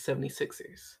have the 76ers.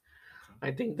 Okay.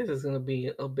 I think this is going to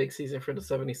be a big season for the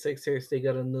 76ers. They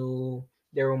got a new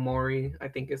Daryl Morey, I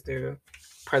think is their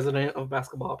president of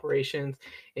basketball operations.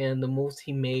 And the moves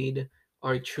he made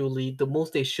are truly the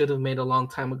moves they should have made a long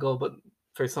time ago, but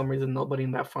for some reason nobody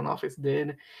in that front office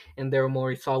did. And Daryl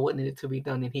Morey saw what needed to be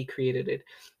done and he created it.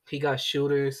 He got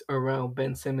shooters around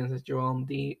Ben Simmons and Joel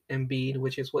Embiid,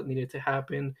 which is what needed to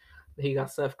happen. He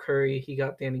got Steph Curry. He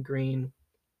got Danny Green.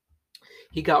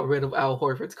 He got rid of Al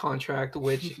Horford's contract,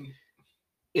 which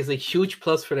is a huge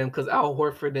plus for them because Al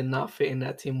Horford did not fit in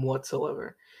that team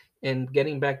whatsoever. And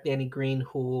getting back Danny Green,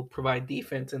 who will provide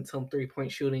defense and some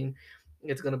 3-point shooting,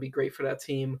 it's going to be great for that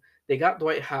team. They got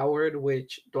Dwight Howard,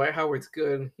 which Dwight Howard's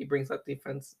good. He brings that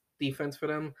defense for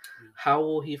them. How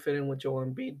will he fit in with Joel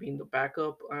Embiid being the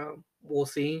backup? We'll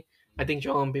see. I think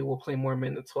Joel Embiid will play more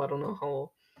minutes, so I don't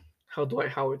know how Dwight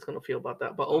Howard's going to feel about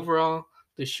that. But overall,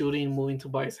 the shooting, moving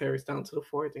Tobias Harris down to the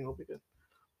 4, I think will be good.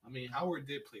 I mean, Howard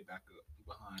did play backup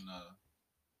behind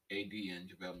AD and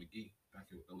JaVale McGee back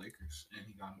with the Lakers, and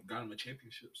he got him a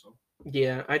championship. So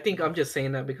Yeah, I think I'm just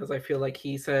saying that because I feel like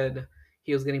he said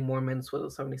he was getting more minutes with the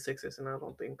 76ers, and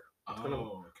oh, okay,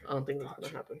 I don't think it's gonna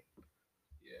gotcha. happen.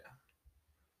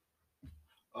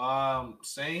 Yeah.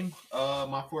 Same.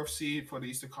 My fourth seed for the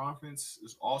Eastern Conference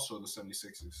is also the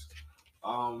 76ers.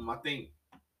 I think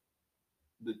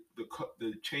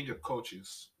the change of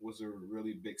coaches was a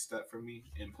really big step for me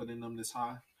in putting them this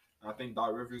high. I think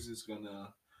Doc Rivers is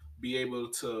gonna be able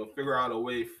to figure out a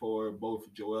way for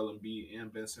both Joel Embiid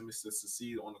and Ben Simmons to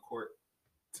succeed on the court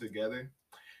together,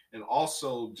 and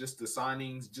also just the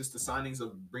signings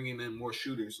of bringing in more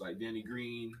shooters like Danny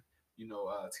Green,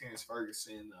 Terrence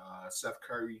Ferguson, Seth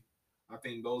Curry. I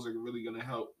think those are really going to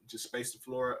help just space the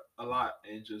floor a lot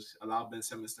and just allow Ben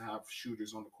Simmons to have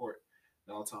shooters on the court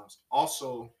at all times.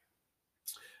 Also,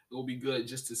 it will be good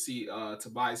just to see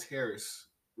Tobias Harris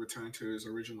return to his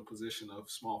original position of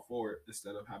small forward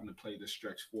instead of having to play the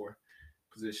stretch four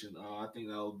position. I think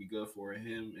that will be good for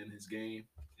him and his game,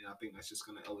 and I think that's just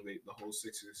going to elevate the whole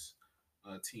Sixers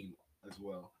team as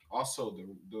well. Also,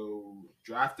 the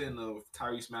drafting of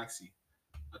Tyrese Maxey,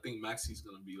 I think Maxey's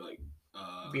going to be like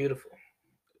uh, Beautiful.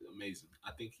 amazing.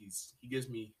 I think he gives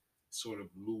me sort of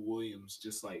Lou Williams,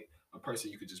 just like a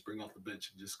person you could just bring off the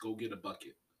bench and just go get a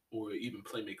bucket or even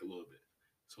play make a little bit.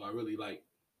 So I really like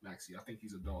Maxey. I think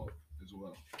he's a dog as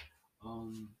well.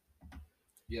 Um,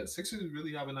 yeah, the Sixers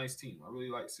really have a nice team. I really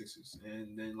like Sixers.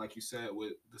 And then, like you said,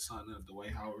 with the signing of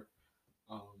Dwight Howard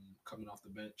coming off the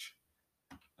bench,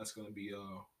 that's going to be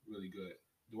really good.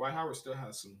 Dwight Howard still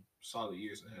has some solid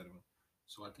years ahead of him,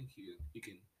 so I think he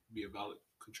can be a valid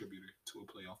contributor to a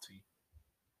playoff team.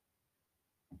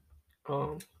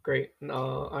 Great.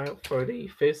 For the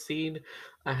fifth seed,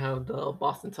 I have the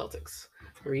Boston Celtics.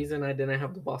 The Okay. reason I didn't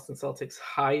have the Boston Celtics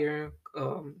higher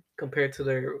compared to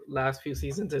their last few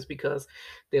seasons is because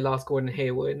they lost Gordon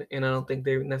Hayward, and I don't think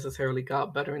they necessarily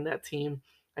got better in that team.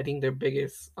 I think their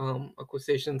biggest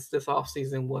acquisitions this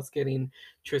offseason was getting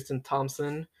Tristan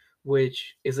Thompson,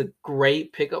 which is a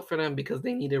great pickup for them because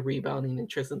they needed rebounding, and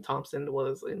Tristan Thompson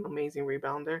was an amazing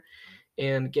rebounder.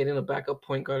 And getting a backup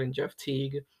point guard in Jeff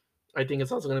Teague, I think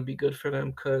it's also going to be good for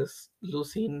them because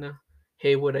losing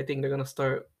Haywood, I think they're going to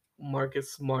start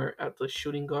Marcus Smart at the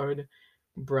shooting guard,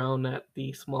 Brown at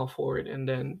the small forward, and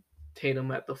then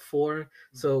Tatum at the four.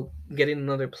 So getting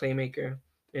another playmaker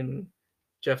in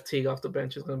Jeff Teague off the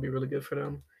bench is going to be really good for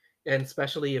them. And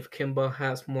especially if Kimba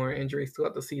has more injuries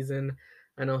throughout the season.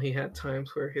 I know he had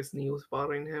times where his knee was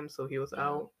bothering him, so he was Yeah.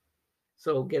 out.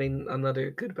 So getting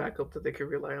another good backup that they could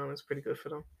rely on is pretty good for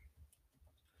them.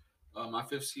 My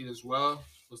fifth seed as well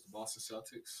was the Boston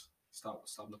Celtics. Stop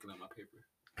looking at my paper.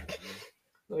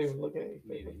 Not even looking at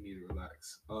You need to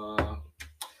relax.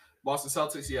 Boston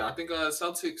Celtics. Yeah, I think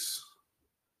Celtics.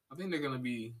 I think they're gonna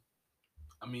be.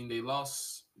 I mean, they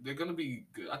lost. They're gonna be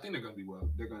good. I think they're gonna be well.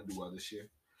 They're gonna do well this year.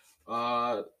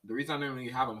 The reason I didn't really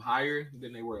have them higher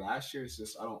than they were last year is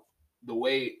just the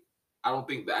way I don't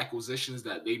think the acquisitions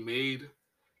that they made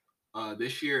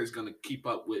this year is gonna keep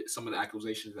up with some of the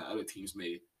acquisitions that other teams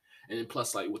made. And then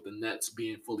plus like with the Nets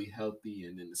being fully healthy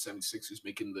and then the 76ers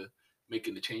making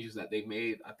the changes that they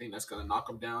made, I think that's gonna knock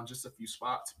them down just a few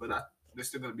spots. But they're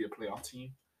still gonna be a playoff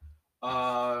team.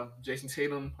 Jason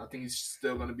Tatum, I think he's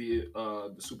still gonna be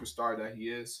the superstar that he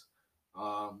is.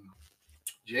 Um,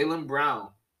 Jalen Brown,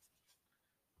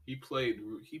 he played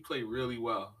really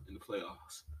well in the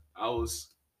playoffs. I was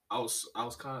I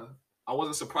was kind of I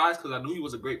wasn't surprised because I knew he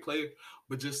was a great player,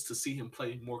 but just to see him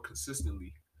play more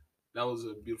consistently, that was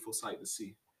a beautiful sight to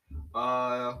see.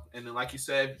 And then like you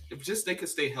said, if just they could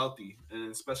stay healthy,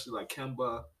 and especially like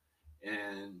Kemba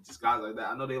and just guys like that.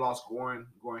 I know they lost Gordon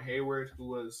Hayward, who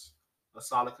was a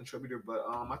solid contributor, but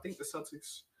I think the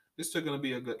Celtics they're still going to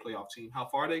be a good playoff team. How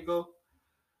far they go,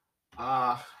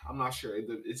 uh, I'm not sure.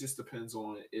 It just depends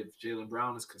on if Jalen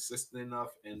Brown is consistent enough,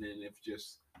 and then if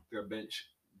just their bench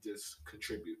just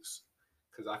contributes.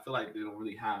 Because I feel like they don't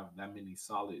really have that many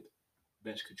solid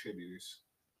bench contributors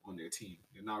on their team.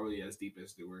 They're not really as deep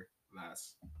as they were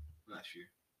last year.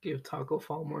 Give Taco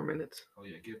Fall more minutes. Oh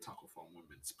yeah, give Taco Fall more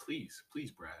minutes, please,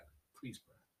 please, Brad, please,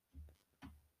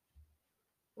 Brad.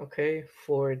 Okay,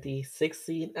 for the sixth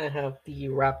seed, I have the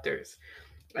Raptors.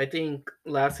 I think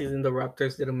last season the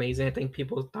Raptors did amazing. I think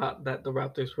people thought that the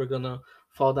Raptors were gonna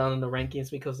fall down in the rankings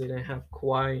because they didn't have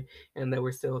Kawhi and they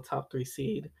were still a top three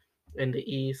seed in the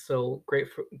East. So great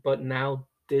for, but now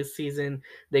this season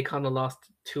they kind of lost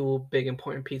two big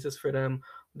important pieces for them.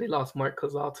 They lost Mark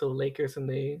Gasol to the Lakers and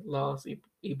they lost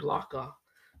Ibaka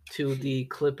to the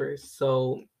Clippers.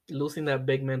 So losing that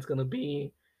big man's gonna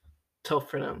be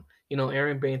tough for them. You know,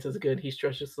 Aaron Baines is good; he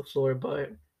stretches the floor,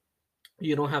 but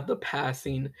You don't have the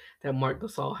passing that Mark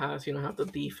Gasol has. You don't have the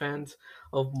defense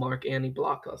of Mark and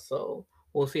Ibaka. So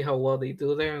we'll see how well they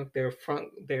do there. Their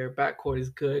backcourt is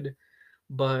good,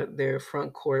 but their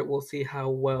front court, we'll see how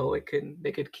well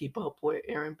they could keep up with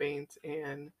Aaron Baines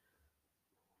and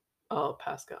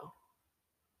Pascal.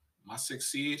 My sixth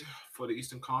seed for the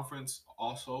Eastern Conference,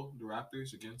 also the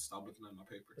Raptors. Again, stop looking at my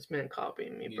paper. This man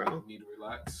copying me, Need, bro. need to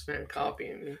relax. This man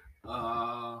copying me.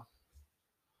 Uh,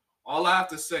 all I have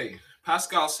to say,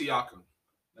 Pascal Siakam.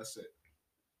 That's it.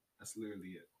 That's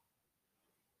literally it.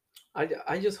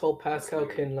 I just hope Pascal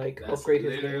can like upgrade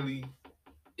his game. Literally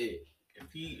it.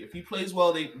 If he plays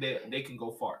well, they can go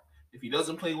far. If he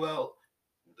doesn't play well,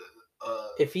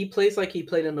 if he plays like he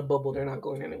played in the bubble, they're not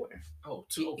going anywhere.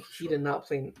 He sure. Did not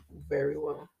play very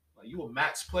well. Like, you a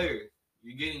max player.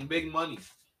 You're getting big money.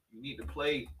 You need to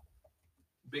play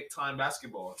big time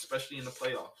basketball, especially in the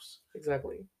playoffs.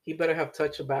 Exactly. He better have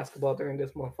touched a basketball during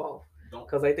this month off.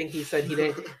 Because I think he said he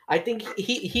didn't. I think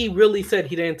he really said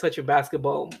he didn't touch a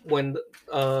basketball when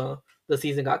the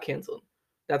season got canceled.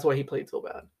 That's why he played so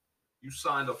bad. You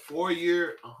signed a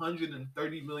 4-year,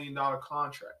 $130 million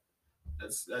contract.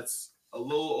 That's a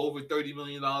little over $30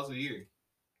 million a year.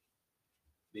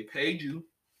 They paid you.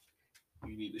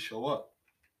 You need to show up.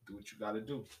 Do what you got to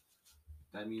do.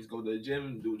 That means go to the gym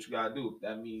and do what you got to do.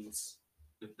 That means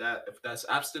if that's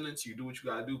abstinence, you do what you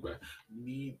got to do, bro. You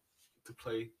need to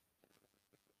play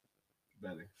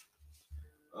better.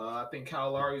 I think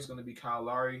Kyle Lowry is going to be Kyle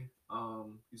Lowry.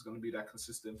 He's going to be that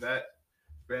consistent vet.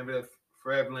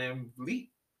 Fred VanVleet,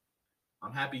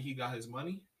 I'm happy he got his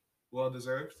money. Well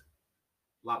deserved.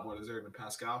 A lot more deserved than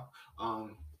Pascal.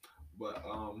 But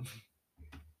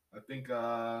I think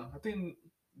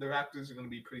the Raptors are going to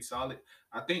be pretty solid.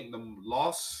 I think the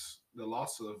loss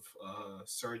of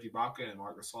Serge Ibaka and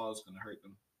Marc Gasol is going to hurt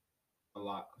them a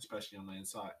lot, especially on the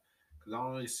inside, because I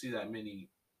don't really see that many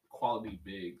quality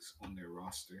bigs on their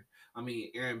roster. I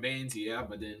mean, Aaron Baines, yeah,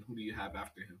 but then who do you have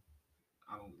after him?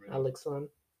 I don't really. Alex Len.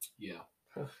 Yeah.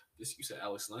 You said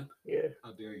Alex Len? Yeah.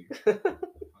 How dare you? How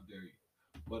dare you?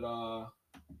 But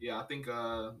yeah, I think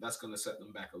that's gonna set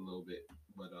them back a little bit.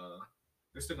 But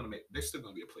they're still gonna be a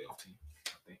playoff team,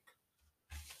 I think.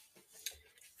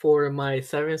 For my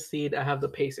 7th seed, I have the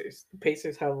Pacers. The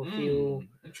Pacers have a few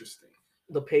interesting.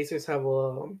 The Pacers have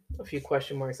a few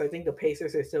question marks. I think the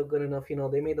Pacers are still good enough. You know,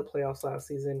 they made the playoffs last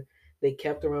season. They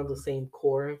kept around the same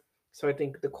core, so I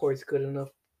think the core is good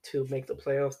enough to make the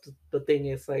playoffs. The thing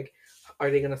is, like,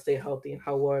 are they gonna stay healthy, and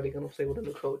how well are they gonna play with a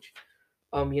new coach?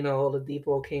 You know,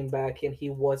 Oladipo came back, and he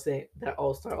wasn't that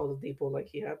all-star Oladipo like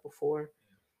he had before.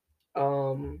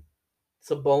 Sabonis,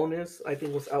 I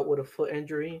think, was out with a foot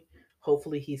injury.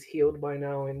 Hopefully, he's healed by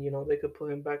now, and you know they could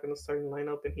put him back in the starting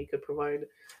lineup, and he could provide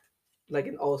like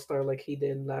an all-star like he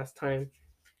did last time.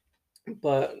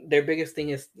 But their biggest thing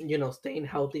is, you know, staying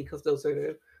healthy, because those are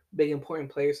the big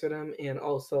important players for them, and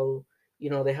also, you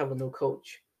know, they have a new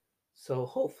coach, so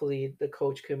hopefully the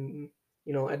coach can,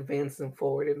 you know, advance them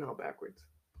forward and not backwards.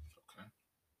 Okay,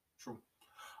 true.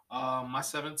 My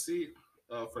 7th seed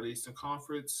for the Eastern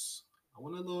Conference, I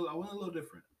went a little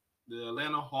different. The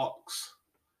Atlanta Hawks.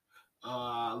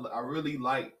 I really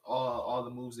like all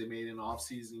the moves they made in the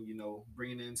offseason, you know,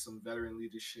 bringing in some veteran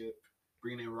leadership,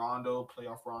 bringing in Rondo,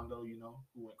 playoff Rondo, you know,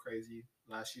 who went crazy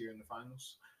last year in the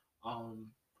finals.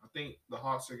 I think the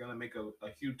Hawks are going to make a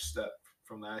huge step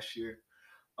from last year.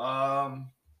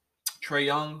 Trae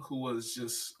Young, who was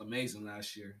just amazing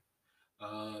last year.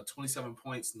 27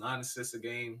 points, 9 assists a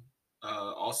game,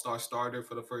 all-star starter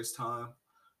for the first time.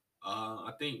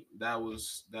 I think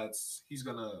he's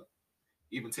going to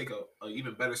even take a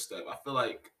even better step. I feel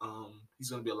like he's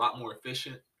going to be a lot more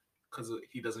efficient because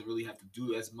he doesn't really have to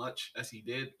do as much as he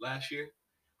did last year.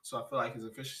 So I feel like his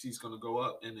efficiency is going to go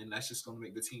up, and then that's just going to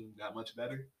make the team that much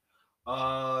better.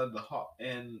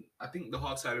 And I think the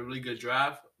Hawks had a really good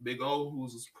draft. Big O,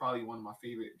 who's probably one of my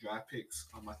favorite draft picks.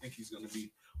 I think he's going to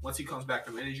be, once he comes back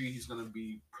from injury, he's going to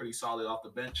be pretty solid off the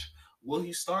bench. Will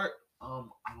he start? I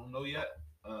don't know yet.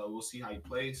 We'll see how he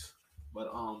plays. But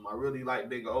I really like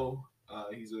Big O.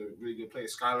 He's a really good player.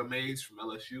 Skylar Mays from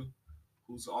LSU,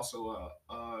 who's also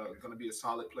going to be a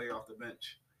solid player off the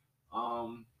bench.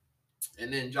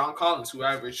 And then John Collins, who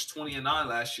averaged 20 and 9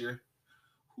 last year,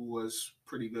 who was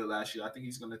pretty good last year. I think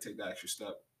he's going to take that extra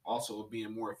step. Also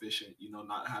being more efficient, you know,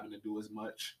 not having to do as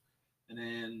much. And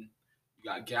then you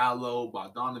got Gallo,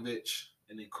 Bogdanovich,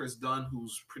 and then Chris Dunn,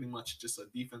 who's pretty much just a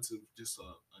defensive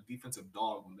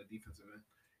dog on the defensive end.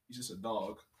 He's just a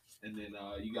dog. And then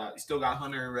you still got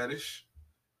Hunter and Reddish.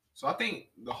 So I think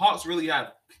the Hawks really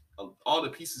have all the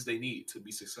pieces they need to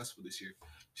be successful this year.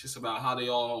 It's just about how they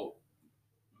all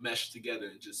mesh together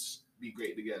and just be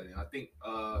great together. And I think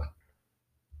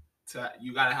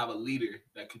you got to have a leader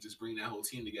that could just bring that whole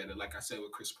team together. Like I said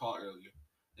with Chris Paul earlier,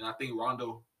 and I think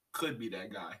Rondo could be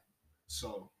that guy.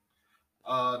 So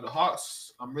the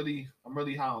Hawks, I'm really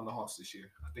high on the Hawks this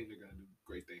year. I think they're gonna do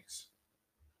great things.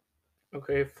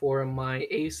 Okay, for my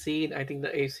A seed, I think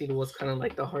the A seed was kind of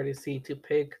like the hardest seed to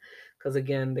pick because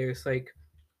again, there's like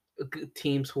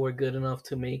teams who are good enough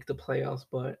to make the playoffs,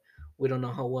 but we don't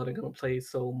know how well they're gonna play.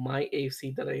 So my A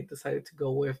seed that I decided to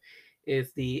go with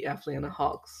is the Atlanta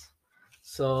Hawks.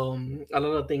 So a lot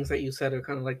of things that you said are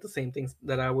kind of like the same things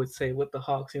that I would say with the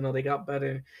Hawks. You know, they got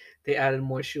better. They added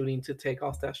more shooting to take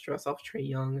off that stress off Trey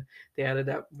Young. They added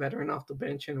that veteran off the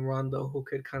bench in Rondo who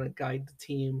could kind of guide the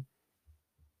team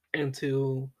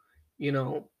into,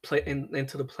 into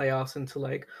the playoffs and to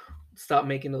like stop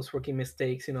making those rookie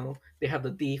mistakes. You know, they have the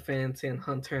defense and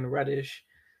Hunter and Reddish,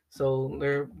 so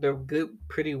they're good,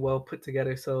 pretty well put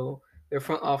together. So their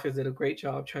front office did a great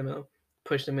job trying to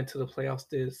push them into the playoffs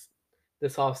this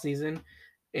off season.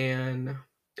 And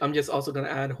I'm just also gonna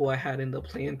add who I had in the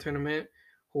play-in tournament,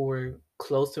 who were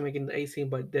close to making the AC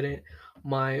but didn't.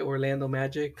 My Orlando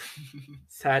Magic.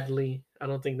 Sadly, I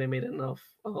don't think they made enough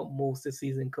moves this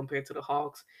season compared to the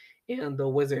Hawks and the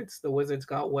Wizards. The Wizards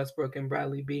got Westbrook and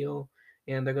Bradley Beal,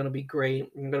 and they're going to be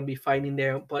great. They're going to be fighting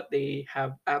there, but they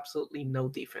have absolutely no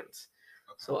defense.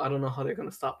 Okay. So I don't know how they're going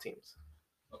to stop teams.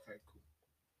 Okay, cool.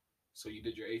 So you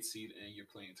did your 8th seed and you're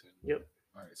playing 10. Yep.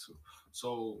 All right,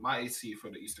 so my 8th seed for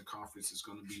the Eastern Conference is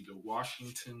going to be the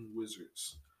Washington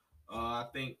Wizards. I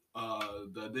think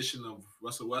the addition of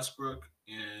Russell Westbrook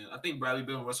and I think Bradley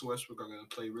Beal and Russell Westbrook are going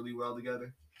to play really well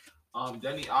together.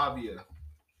 Denny Avia,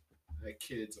 that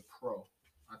kid's a pro.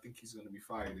 I think he's going to be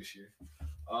fired this year.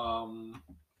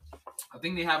 I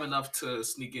think they have enough to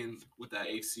sneak in with that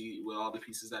 8th seed with all the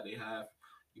pieces that they have.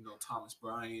 You know, Thomas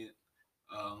Bryant,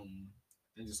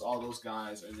 and just all those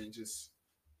guys, and then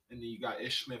you got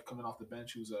Ish Smith coming off the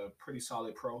bench, who's a pretty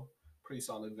solid pro, pretty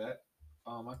solid vet.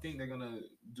 I think they're gonna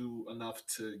do enough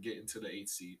to get into the 8th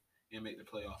seed and make the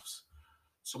playoffs.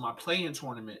 So my play-in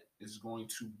tournament is going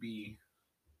to be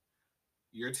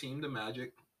your team, the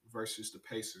Magic, versus the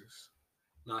Pacers.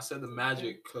 Now I said the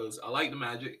Magic because I like the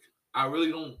Magic. I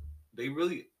really don't. They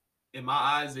really, in my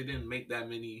eyes, they didn't make that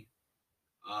many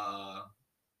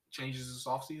changes this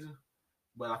offseason.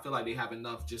 But I feel like they have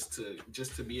enough just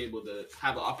to be able to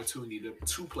have an opportunity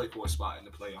to play for a spot in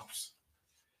the playoffs.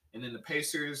 And then the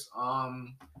Pacers,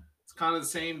 it's kind of the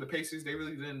same. The Pacers, they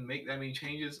really didn't make that many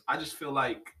changes. I just feel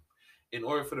like in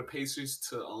order for the Pacers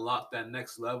to unlock that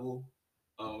next level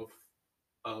of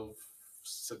of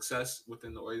success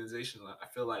within the organization, I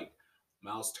feel like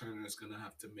Miles Turner is gonna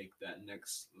have to make that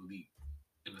next leap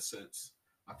in a sense.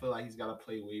 I feel like he's got to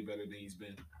play way better than he's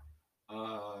been.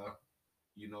 Uh,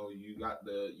 you got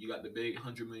the big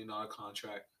 $100 million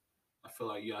contract. I feel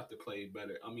like you have to play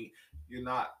better. I mean, you're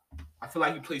not. I feel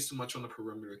like he plays too much on the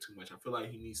perimeter too much. I feel like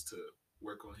he needs to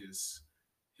work on his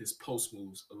post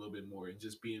moves a little bit more and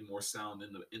just being more sound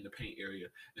in the paint area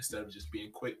instead of just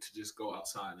being quick to just go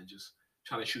outside and just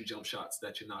try to shoot jump shots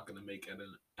that you're not going to make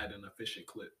at an efficient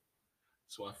clip.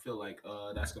 So I feel like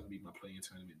that's going to be my play-in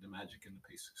tournament: the Magic and the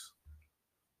Pacers.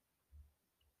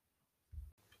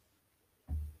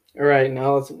 All right,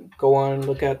 now let's go on and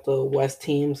look at the West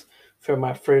teams. For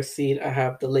my first seed, I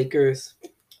have the Lakers.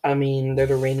 I mean, they're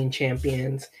the reigning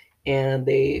champions, and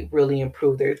they really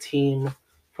improved their team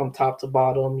from top to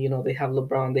bottom. You know, they have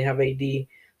LeBron, they have AD,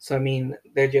 so I mean,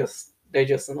 they're just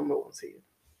the number one seed.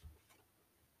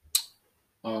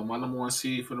 My number one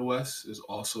seed for the West is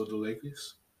also the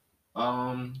Lakers.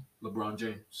 LeBron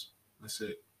James. That's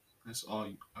it. That's all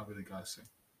I really gotta say.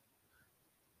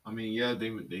 I mean, yeah,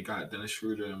 they got Dennis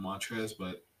Schroeder and Montrez,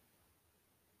 but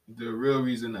the real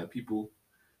reason that people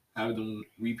have them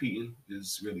repeating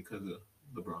is really because of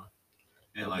LeBron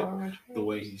and like LeBron the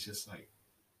way James.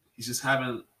 he's just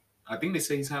having. I think they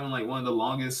say he's having like one of the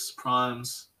longest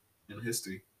primes in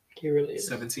history. He really is.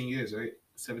 17 years, right?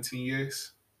 17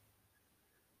 years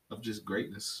of just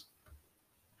greatness.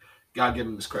 Gotta give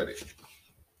him his credit.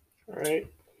 All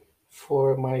right.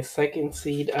 For my second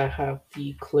seed, I have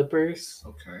the Clippers.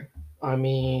 Okay. I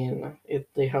mean,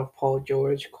 they have Paul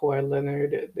George, Kawhi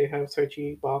Leonard, they have Serge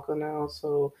Ibaka now,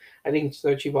 so I think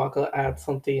Serge Ibaka adds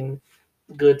something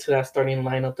good to that starting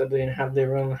lineup that they didn't have. They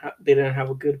didn't have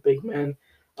a good big man.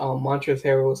 Montrezl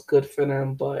Harrell was good for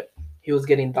them, but he was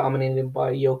getting dominated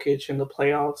by Jokic in the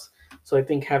playoffs. So I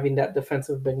think having that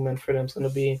defensive big man for them is going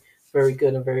to be very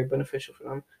good and very beneficial for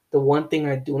them. The one thing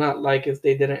I do not like is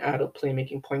they didn't add a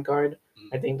playmaking point guard.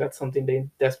 I think that's something they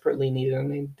desperately needed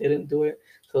and they didn't do it.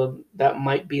 So that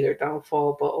might be their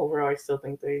downfall. But overall, I still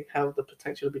think they have the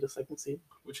potential to be the second seed.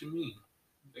 What you mean?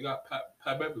 They got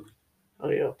Pat Beverly. Oh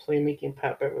yeah, playmaking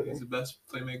Pat He's Beverly. the best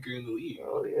playmaker in the league.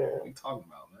 Oh What yeah. are you talking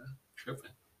about, man?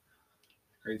 Tripping.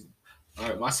 Crazy. All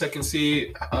right, my second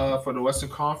seed for the Western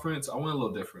Conference, I went a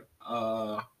little different.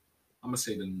 I'm gonna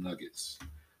say the Nuggets.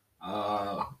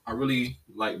 I really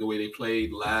like the way they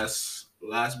played last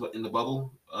but in the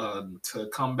bubble. To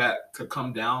come back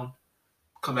down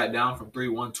from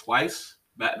 3-1 twice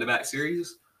back to back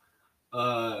series.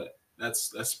 Uh,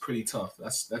 that's pretty tough.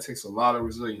 That takes a lot of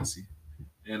resiliency.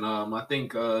 And I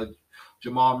think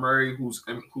Jamal Murray,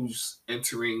 who's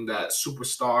entering that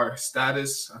superstar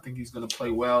status, I think he's going to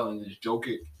play well. And there's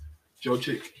Jokic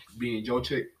being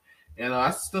Jokic, and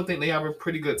I still think they have a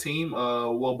pretty good team.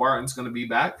 Will Barton's going to be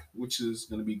back, which is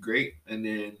going to be great. And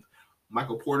then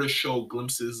Michael Porter showed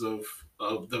glimpses of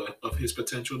his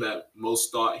potential that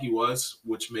most thought he was,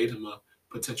 which made him a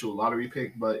potential lottery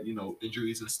pick. But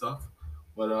injuries and stuff.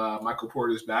 But Michael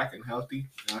Porter's back and healthy,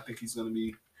 and I think he's going to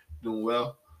be doing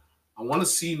well. I want to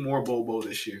see more Bobo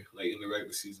this year, like in the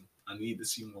regular season. I need to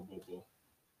see more Bobo.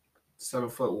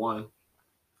 7'1"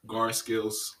 guard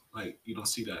skills, like you don't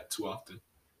see that too often.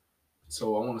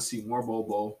 So I want to see more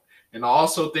Bobo, and I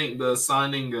also think the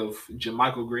signing of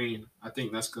JaMychal Green, I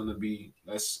think that's gonna be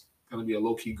a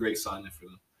low key great signing for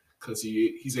them because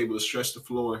he's able to stretch the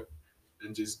floor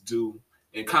and just do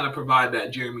and kind of provide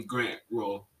that Jeremy Grant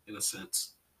role in a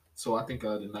sense. So I think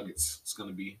the Nuggets is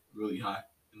gonna be really high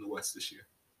in the West this year.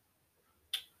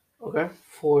 Okay.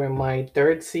 For my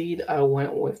third seed, I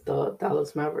went with the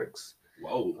Dallas Mavericks.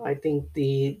 Whoa. I think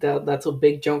that's a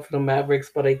big jump for the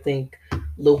Mavericks, but I think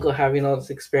Luca having all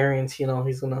this experience,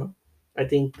 he's gonna. I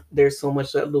think there's so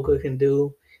much that Luca can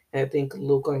do, and I think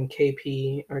Luca and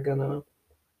KP are gonna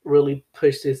really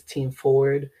push this team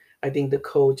forward. I think the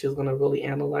coach is gonna really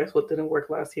analyze what didn't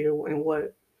work last year and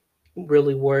what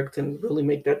really worked, and really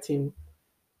make that team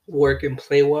work and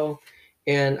play well.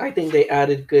 And I think they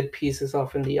added good pieces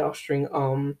off in the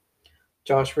offstring.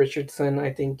 Josh Richardson,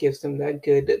 I think, gives him that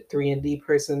good 3-and-D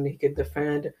person. He could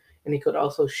defend and he could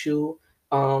also shoot.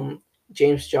 Um,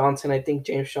 James Johnson, I think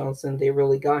James Johnson, they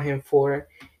really got him for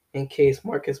in case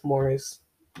Marcus Morris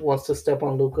wants to step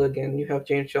on Luca again. You have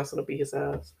James Johnson to beat his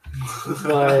ass.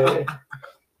 But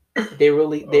they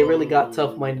really got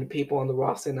tough minded people on the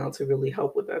roster now to really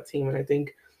help with that team. And I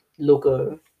think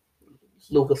Luca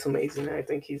Luca's amazing. I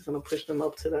think he's gonna push them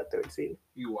up to that third seed.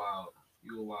 You wild.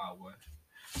 You a wild boy.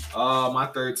 My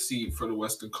third seed for the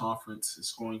Western Conference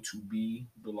is going to be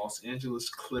the Los Angeles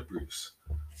Clippers.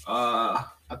 I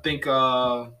think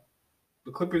the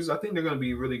Clippers. I think they're going to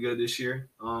be really good this year.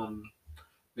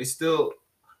 They still.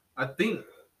 I think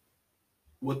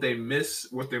what they're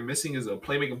missing is a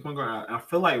playmaking point guard. I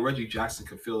feel like Reggie Jackson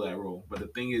could fill that role, but the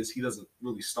thing is, he doesn't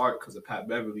really start because of Pat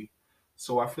Beverly.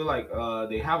 So I feel like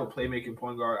they have a playmaking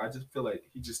point guard. I just feel like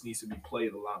he just needs to be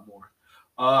played a lot more.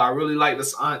 I really like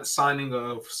the signing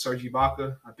of Serge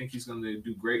Ibaka. I think he's going to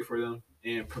do great for them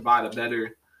and provide a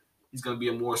better. He's going to be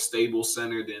a more stable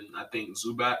center than I think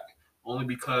Zubac. Only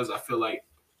because I feel like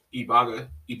Ibaka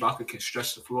can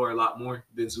stretch the floor a lot more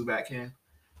than Zubac can.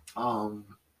 Um,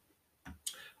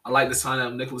 I like the sign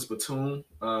of Nicholas Batum.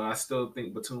 I still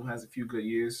think Batum has a few good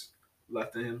years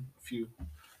left in him, a few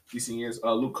decent years.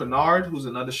 Luke Kennard, who's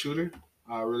another shooter,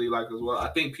 I really like as well. I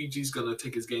think PG's gonna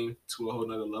take his game to a whole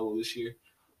nother level this year.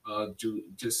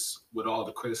 Just with all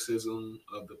the criticism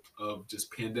of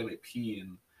just pandemic P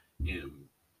and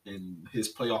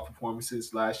his playoff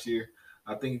performances last year,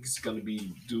 I think he's gonna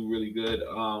be do really good.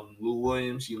 Lou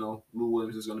Williams, Lou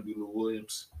Williams is gonna be Lou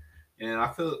Williams, and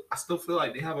I still feel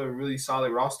like they have a really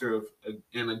solid roster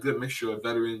and a good mixture of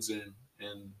veterans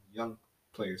and young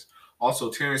players.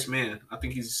 Also, Terrence Mann, I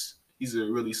think he's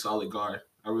a really solid guard.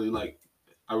 I really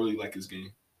like his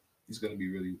game. He's gonna be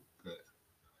really good.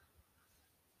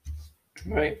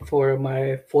 Right. For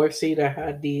my fourth seed, I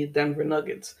had the Denver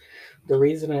Nuggets. The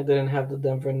reason I didn't have the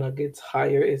Denver Nuggets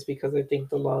higher is because I think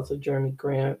the loss of Jeremy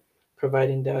Grant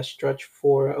providing that stretch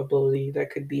four ability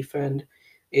that could defend,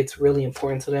 it's really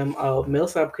important to them.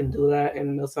 Millsap can do that,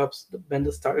 and Millsap's been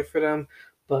the starter for them,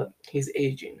 but he's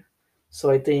aging.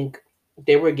 So I think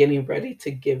they were getting ready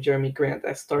to give Jeremy Grant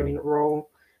that starting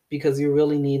role because you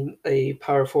really need a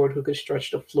power forward who could stretch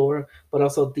the floor, but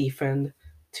also defend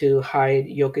to hide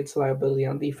Jokic's liability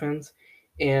on defense.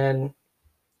 And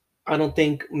I don't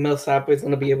think Millsap is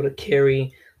going to be able to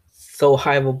carry so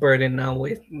high of a burden now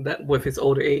with his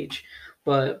older age.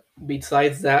 But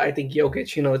besides that, I think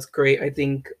Jokic, it's great. I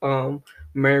think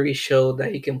Murray showed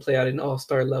that he can play at an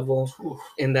all-star level. Oof.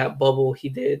 In that bubble, he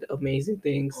did amazing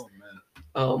things. Oh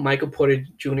man. Michael Porter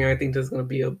Jr., I think this is going to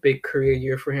be a big career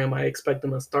year for him. I expect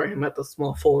them to start him at the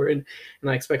small forward, and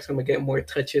I expect him to get more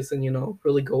touches and,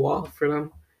 really go off for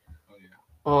them.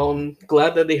 Oh yeah.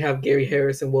 Glad that they have Gary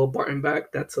Harris and Will Barton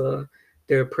back. That's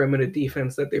their perimeter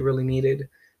defense that they really needed.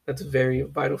 That's very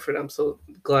vital for them. So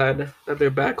glad that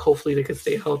they're back. Hopefully they can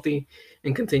stay healthy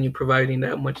and continue providing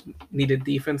that much needed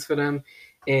defense for them.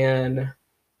 And,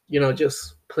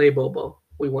 just play Bobo.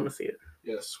 We want to see it.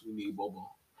 Yes, we need Bobo.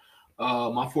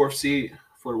 My fourth seed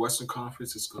for the Western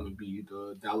Conference is going to be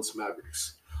the Dallas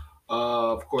Mavericks.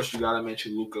 Of course, you gotta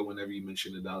mention Luka whenever you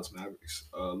mention the Dallas Mavericks.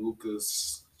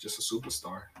 Luka's just a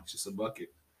superstar, just a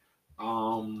bucket.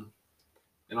 Um,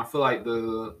 and I feel like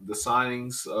the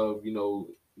signings of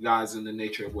guys in the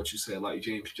nature of what you said, like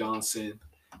James Johnson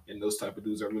and those type of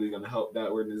dudes, are really going to help that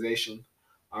organization.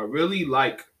 I really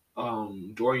like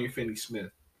Dorian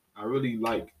Finney-Smith. I really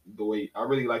like the way I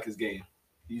really like his game.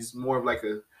 He's more of like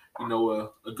a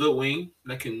good wing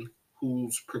that can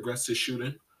who's progressed his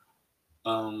shooting.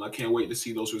 I can't wait to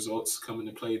see those results come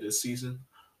into play this season.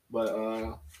 But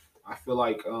I feel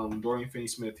like Dorian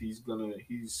Finney-Smith, he's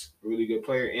a really good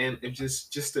player, and if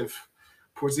just if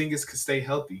Porzingis could stay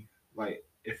healthy, like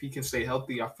if he can stay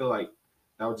healthy, I feel like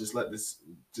that would just let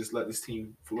this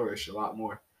team flourish a lot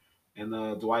more. And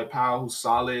Dwight Powell, who's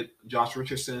solid, Josh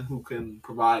Richardson, who can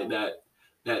provide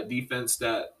that defense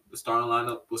that the starting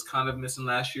lineup was kind of missing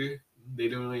last year. They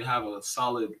didn't really have a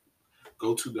solid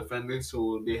go-to defender,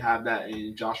 so they have that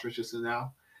in Josh Richardson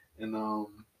now, and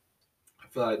I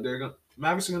feel like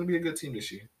Mavericks are gonna be a good team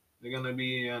this year. They're gonna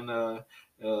be a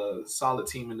solid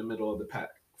team in the middle of the pack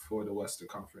for the Western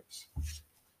Conference.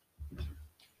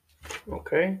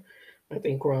 Okay. I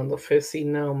think we're on the fifth seed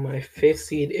now. My fifth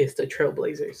seed is the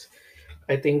Trailblazers.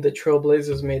 I think the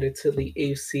Trailblazers made it to the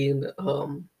eighth seed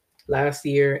last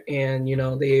year, and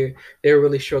they're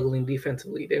really struggling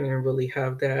defensively. They didn't really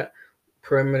have that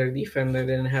perimeter defender.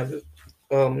 They didn't have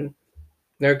um,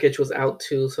 Nurkic was out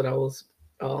too, so that was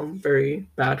very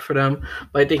bad for them.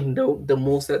 But I think the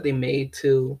moves that they made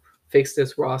to fix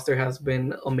this roster has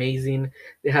been amazing.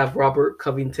 They have Robert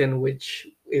Covington, which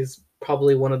is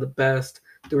probably one of the best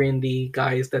 3-and-D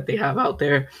guys that they have out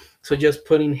there. So just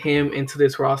putting him into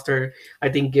this roster, I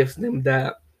think gives them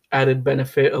that added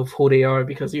benefit of who they are,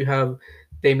 because you have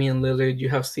Damian Lillard, you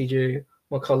have CJ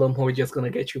McCollum, who are just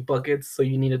going to get you buckets. So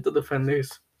you needed the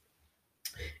defenders.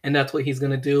 And that's what he's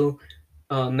going to do.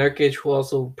 Nurkic will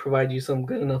also provide you some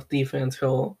good enough defense.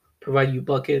 He'll provide you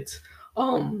buckets.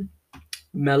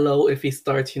 Melo, if he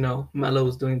starts, Melo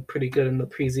is doing pretty good in the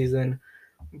preseason.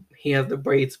 He has the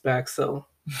braids back, so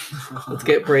let's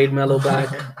get braid Melo back.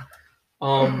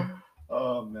 Oh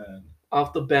man.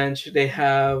 Off the bench, they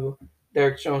have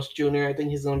Derek Jones Jr. I think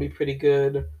he's going to be pretty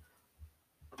good.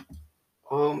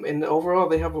 And overall,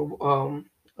 they have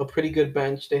a pretty good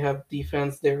bench. They have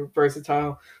defense. They're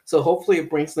versatile. So hopefully, it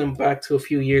brings them back to a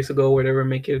few years ago where they were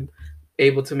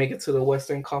able to make it to the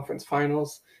Western Conference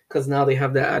Finals, because now they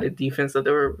have that added defense that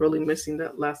they were really missing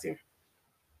that last year.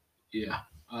 Yeah.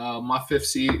 My fifth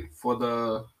seed for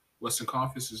the Western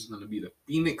Conference is going to be the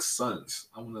Phoenix Suns.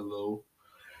 I want a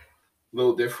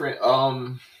little different.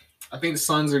 I think the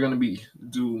Suns are going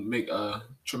to make a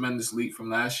tremendous leap from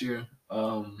last year.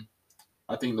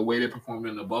 I think the way they performed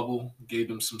in the bubble gave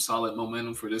them some solid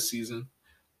momentum for this season.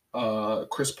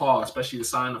 Chris Paul, especially the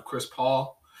sign of Chris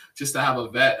Paul, just to have a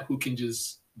vet who can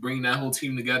just bring that whole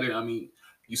team together. I mean,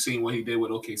 you've seen what he did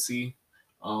with OKC.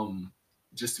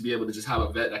 Just to be able to just have a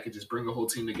vet that could just bring a whole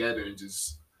team together and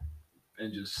just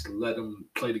let them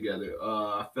play together.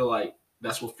 I feel like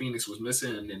that's what Phoenix was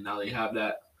missing, and then now they have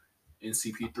that in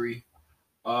CP3.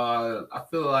 I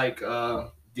feel like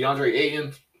DeAndre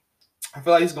Ayton, I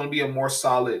feel like he's going to be a more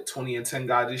solid 20-10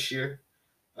 guy this year.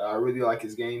 I really like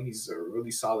his game. He's a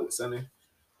really solid center.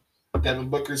 Devin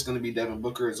Booker is going to be Devin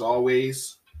Booker as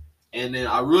always. And then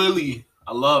I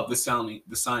love the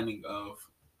signing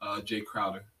of Jay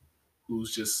Crowder,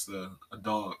 who's just a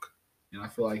dog. And I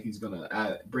feel like he's going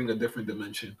to bring a different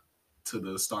dimension to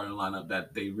the starting lineup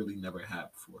that they really never had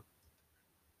before.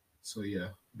 So, yeah,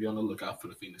 be on the lookout for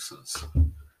the Phoenix Suns.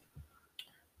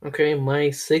 Okay, my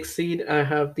sixth seed, I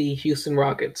have the Houston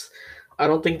Rockets. I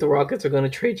don't think the Rockets are going to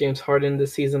trade James Harden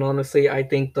this season, honestly. I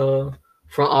think the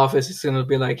front office is going to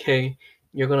be like, hey,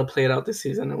 you're going to play it out this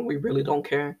season, and we really don't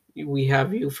care. We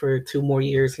have you for 2 more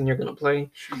years, and you're going to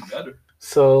play. Shoot better.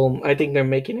 So I think they're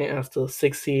making it as the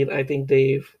sixth seed. I think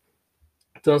they've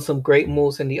done some great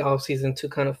moves in the offseason to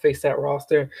kind of fix that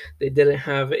roster. They didn't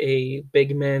have a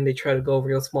big man. They tried to go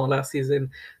real small last season.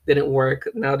 Didn't work.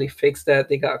 Now they fixed that.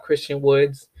 They got Christian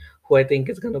Woods, who I think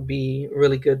is going to be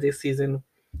really good this season.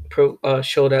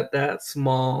 Showed that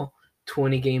small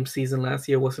 20-game season last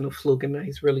year wasn't a fluke, and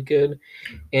he's really good.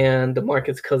 And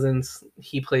DeMarcus Cousins,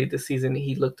 he played this season.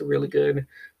 He looked really good,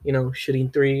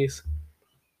 shooting threes.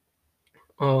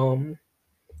 Who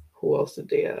else did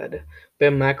they add?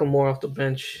 Ben McLemore off the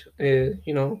bench.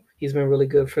 He's been really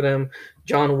good for them.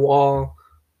 John Wall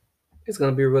is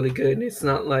going to be really good. It's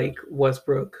not like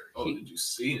Westbrook. Did you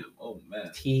see him? Oh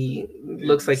man, he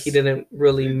looks like he didn't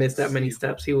really miss that many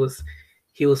steps. He was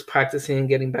practicing and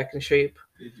getting back in shape.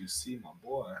 Did you see my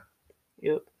boy?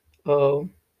 Yep.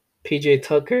 PJ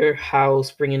Tucker, House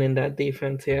bringing in that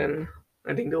defense, and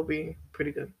I think they'll be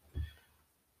pretty good.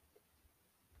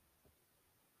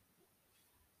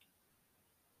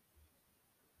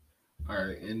 All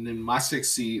right, and then my 6th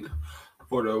seed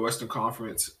for the Western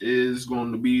Conference is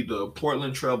going to be the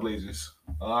Portland Trailblazers.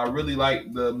 I really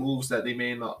like the moves that they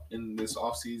made in this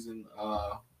offseason.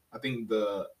 I think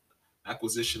the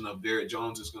acquisition of Derrick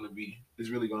Jones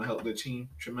is really going to help the team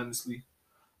tremendously.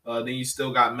 Then you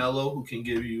still got Melo, who can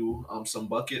give you some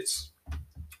buckets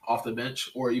off the bench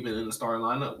or even in the starting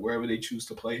lineup, wherever they choose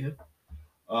to play him.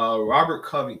 Robert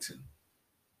Covington,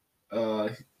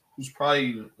 who's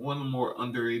probably one of the more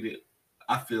underrated,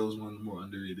 I feel is one of the more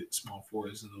underrated small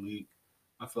forwards in the league.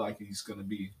 I feel like he's going to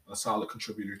be a solid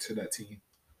contributor to that team.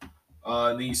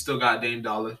 And then you still got Dame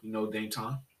Dollar, Dame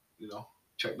Time,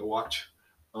 check the watch.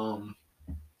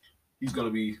 He's going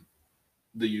to be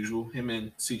the usual. Him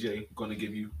and CJ going to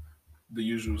give you the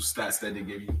usual stats that they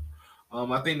give you.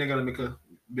 I think they're going to make a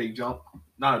big jump.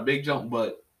 Not a big jump,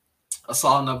 but a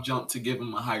solid enough jump to give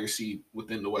them a higher seed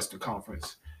within the Western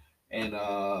Conference. And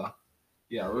I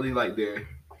really like their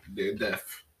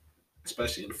depth,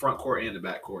 especially in the front court and the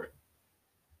back court.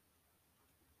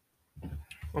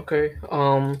 Okay.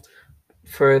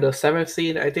 For the 7th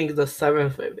seed, I think the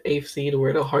 7th and 8th seed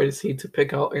were the hardest seed to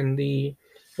pick out in the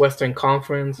Western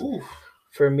Conference. Ooh.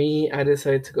 For me, I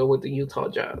decided to go with the Utah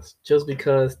Jazz just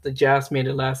because the Jazz made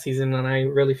it last season, and I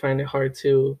really find it hard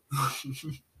to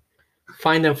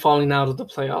find them falling out of the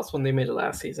playoffs when they made it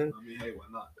last season. I mean, hey, why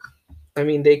not? I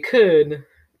mean, they could,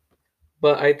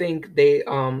 but I think they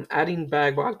adding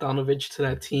back Bogdanovich to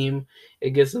that team, it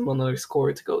gives them another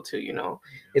scorer to go to.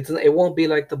 It won't be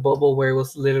like the bubble where it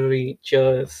was literally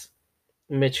just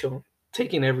Mitchell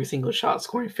taking every single shot,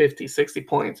 scoring 50, 60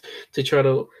 points to try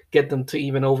to get them to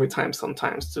even overtime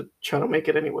sometimes to try to make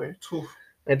it anywhere.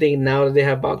 I think now that they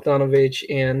have Bogdanovich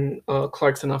and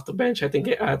Clarkson off the bench, I think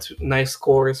it adds nice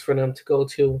scores for them to go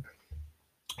to.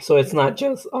 So it's not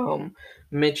just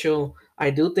Mitchell. I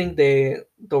do think the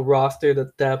roster,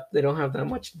 the depth, they don't have that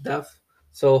much depth.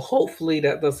 So hopefully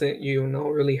that doesn't,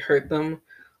 really hurt them.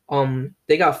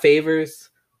 They got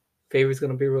Favors. Favors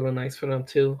going to be really nice for them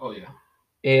too. Oh, yeah.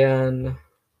 And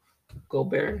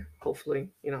Gobert, hopefully,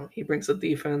 he brings the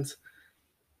defense.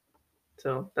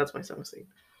 So that's my 7th seed.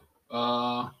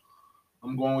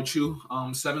 I'm going with you.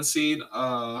 7th seed.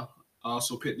 I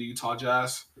also picked the Utah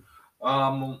Jazz.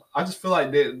 I just feel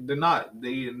like they're not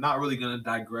really gonna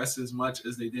digress as much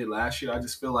as they did last year. I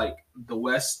just feel like the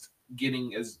West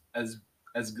getting as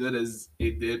good as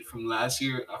it did from last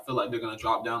year. I feel like they're gonna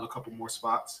drop down a couple more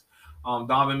spots.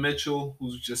 Donovan Mitchell,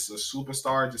 who's just a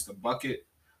superstar, just a bucket.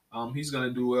 He's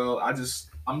gonna do well.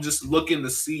 I'm just looking to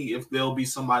see if there'll be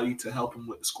somebody to help him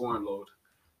with the scoring load.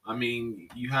 I mean,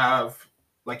 you have,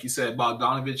 like you said,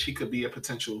 Bogdanovich. He could be a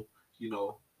potential,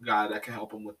 guy that can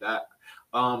help him with that.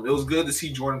 It was good to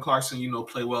see Jordan Clarkson,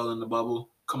 play well in the bubble,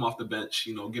 come off the bench,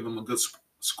 give him a good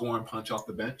scoring punch off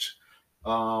the bench.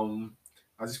 I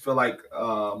just feel like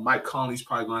Mike Conley's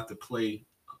probably going to have to play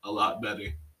a lot better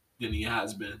than he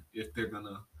has been if they're going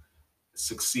to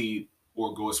succeed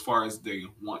or go as far as they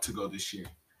want to go this year.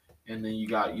 And then you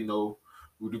got,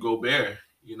 Rudy Gobert,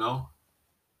 Mr.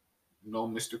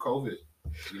 COVID.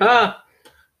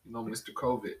 Mr.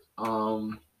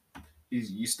 COVID.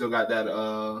 You still got that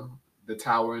the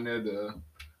tower in there,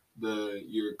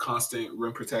 your constant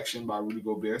rim protection by Rudy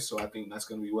Gobert. So I think that's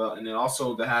going to be well. And then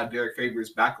also to have Derek Favors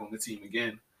back on the team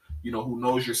again, who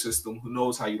knows your system, who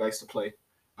knows how he likes to play.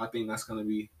 I think that's going to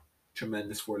be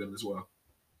tremendous for them as well.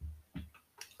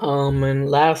 And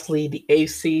lastly, the 8th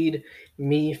seed.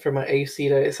 For my 8th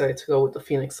seed, I decided to go with the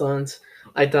Phoenix Suns.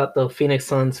 I thought the Phoenix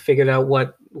Suns figured out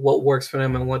what works for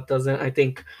them and what doesn't. I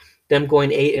think them going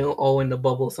 8-0 in the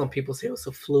bubble, some people say it was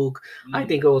a fluke. I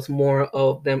think it was more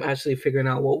of them actually figuring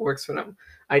out what works for them.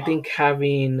 I think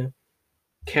having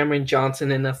Cameron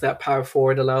Johnson, and that's that power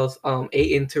forward allows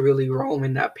Ayton to really roam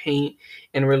in that paint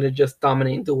and really just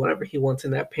dominate and do whatever he wants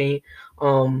in that paint.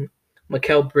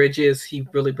 Mikal Bridges, he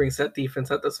really brings that defense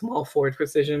at the small forward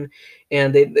position,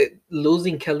 and they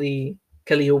losing Kelly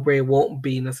Oubre won't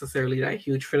be necessarily that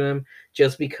huge for them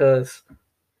just because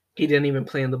he didn't even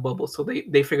play in the bubble. So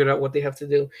they figured out what they have to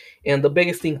do. And the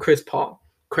biggest thing, Chris Paul.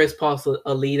 Chris Paul's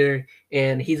a leader,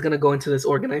 and he's gonna go into this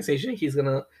organization. He's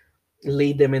gonna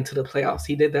lead them into the playoffs.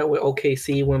 He did that with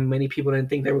OKC when many people didn't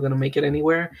think they were going to make it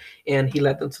anywhere, and he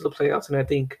led them to the playoffs. And I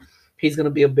think he's going to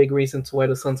be a big reason to why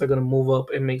the Suns are going to move up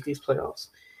and make these playoffs.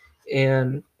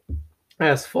 And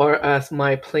as far as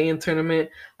my play-in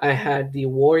tournament, I had the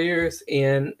Warriors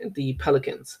and the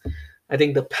Pelicans. I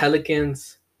think the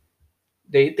Pelicans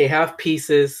they have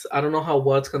pieces. I don't know how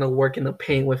well it's going to work in the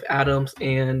paint with Adams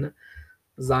and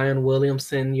Zion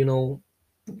Williamson.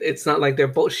 It's not like they're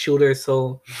both shooters,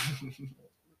 so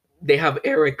they have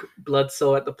Eric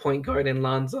Bledsoe at the point guard and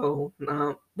Lonzo.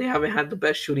 They haven't had the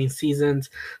best shooting seasons,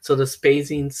 so the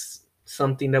spacing's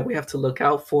something that we have to look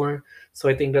out for. So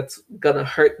I think that's gonna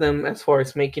hurt them as far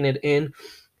as making it in.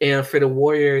 And for the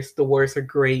Warriors are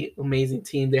great, amazing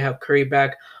team. They have Curry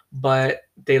back, but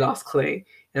they lost Clay.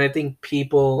 And I think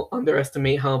people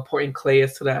underestimate how important Clay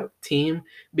is to that team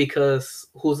because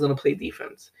who's gonna play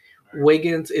defense?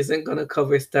 Wiggins isn't going to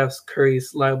cover Steph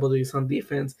Curry's liabilities on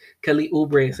defense. Kelly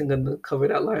Oubre isn't going to cover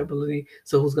that liability.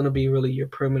 So who's going to be really your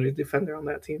perimeter defender on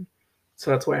that team?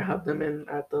 So that's why I have them in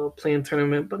at the play-in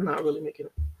tournament, but not really making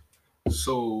it.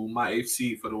 So my eighth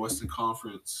seed for the Western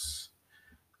Conference,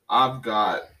 I've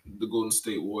got the Golden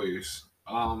State Warriors.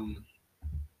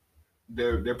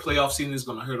 Their playoff season is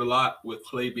going to hurt a lot with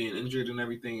Clay being injured and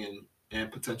everything,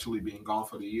 and potentially being gone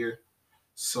for the year.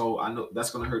 So I know that's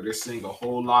going to hurt their sing a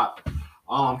whole lot.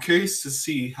 I'm curious to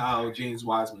see how James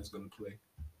Wiseman is going to play.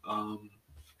 Um,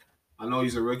 I know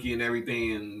he's a rookie and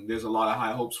everything, and there's a lot of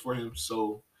high hopes for him.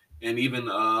 So, and even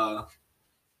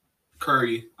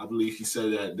Curry, I believe he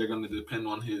said that they're going to depend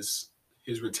on his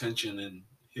retention and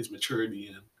his maturity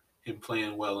and him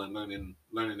playing well and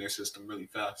learning their system really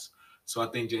fast. So I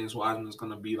think James Wiseman is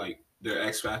going to be like their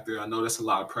X factor. I know that's a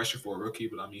lot of pressure for a rookie,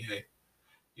 but I mean, hey,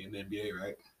 in the NBA,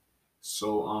 right?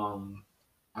 So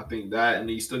I think that, and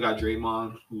then you still got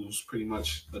Draymond, who's pretty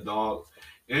much a dog.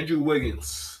 Andrew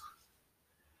Wiggins.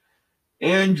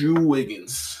 Andrew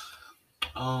Wiggins.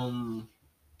 Um,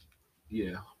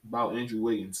 yeah, about Andrew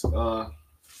Wiggins.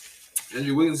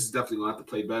 Andrew Wiggins is definitely gonna have to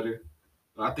play better.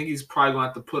 But I think he's probably gonna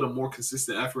have to put a more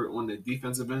consistent effort on the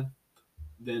defensive end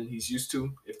than he's used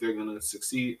to if they're gonna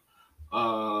succeed.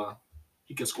 Uh,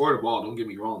 he can score the ball. Don't get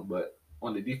me wrong, but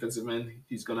on the defensive end,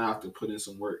 he's gonna have to put in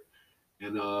some work.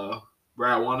 And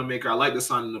Brad Wanamaker, I like the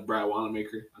signing of Brad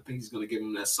Wanamaker. I think he's going to give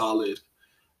him that solid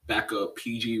backup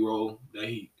PG role that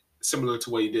he similar to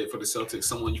what he did for the Celtics.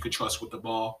 Someone you could trust with the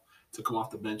ball to come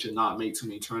off the bench and not make too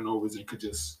many turnovers and could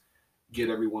just get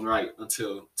everyone right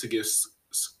until to give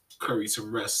Curry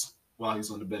some rest while he's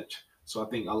on the bench. So I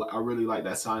think I really like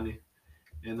that signing.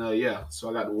 And yeah, so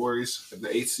I got the Warriors at the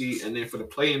 8th seed, and then for the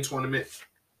play-in tournament,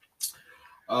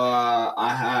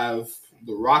 I have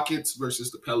the Rockets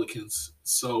versus the Pelicans.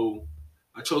 So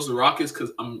I chose the Rockets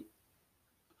because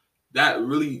that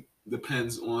really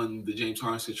depends on the James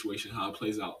Harden situation, how it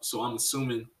plays out. So I'm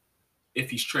assuming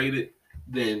if he's traded,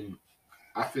 then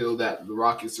I feel that the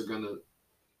Rockets are gonna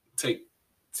take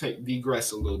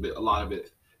degress a lot of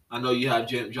it. I know you have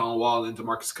John Wall and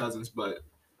DeMarcus Cousins, but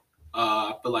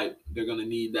I feel like they're gonna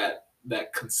need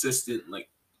that consistent like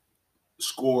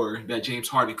score that James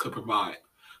Harden could provide.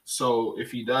 So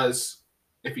if he does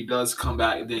come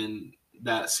back, then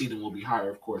that seeding will be higher,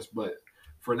 of course. But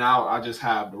for now, I just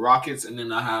have the Rockets, and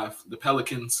then I have the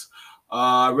Pelicans.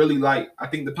 I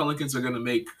think the Pelicans are going to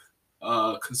make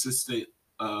consistent,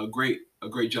 a great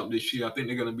jump this year. I think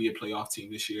they're going to be a playoff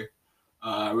team this year.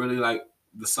 I really like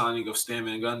the signing of Stan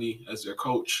Van Gundy as their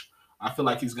coach. I feel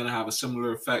like he's going to have a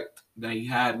similar effect that he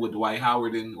had with Dwight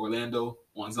Howard in Orlando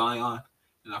on Zion,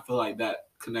 and I feel like that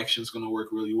connection is going to work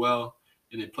really well.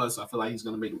 And then plus, I feel like he's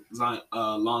going to make Zion,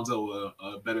 Lonzo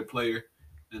a better player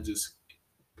and just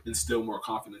instill more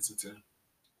confidence into him.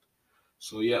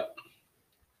 So yeah.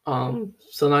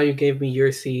 So now you gave me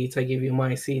your seeds, I give you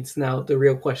my seeds. Now the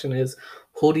real question is,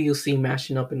 who do you see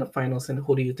mashing up in the finals, and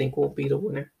who do you think will be the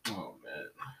winner? Oh man.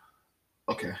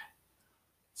 Okay.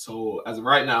 So as of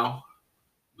right now,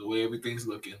 the way everything's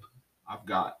looking, I've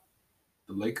got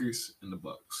the Lakers and the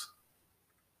Bucks.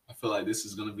 I feel like this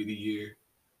is going to be the year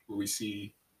where we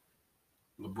see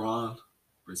LeBron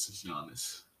versus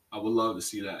Giannis. I would love to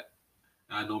see that.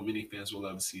 And I know many fans will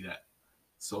love to see that.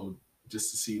 So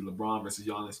just to see LeBron versus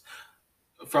Giannis.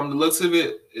 From the looks of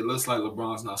it, it looks like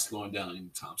LeBron's not slowing down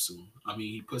anytime soon. I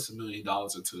mean, he puts $1 million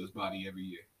into his body every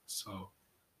year, so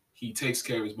he takes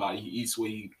care of his body. He eats what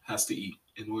he has to eat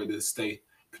in order to stay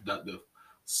productive.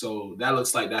 So that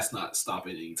looks like that's not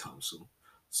stopping anytime soon.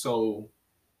 So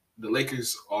the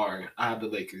Lakers are. I have the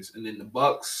Lakers, and then the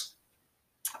Bucks.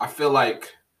 I feel like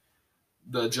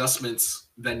the adjustments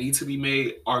that need to be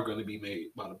made are going to be made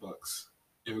by the Bucks.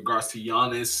 In regards to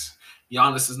Giannis,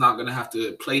 Giannis is not going to have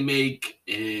to play make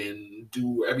and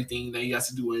do everything that he has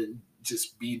to do and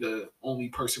just be the only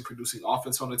person producing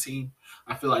offense on the team.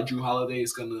 I feel like Drew Holiday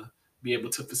is going to be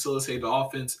able to facilitate the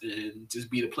offense and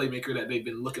just be the playmaker that they've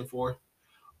been looking for.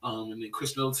 And then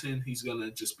Chris Middleton, he's going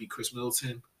to just be Chris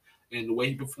Middleton. And the way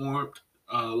he performed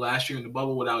last year in the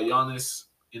bubble without Giannis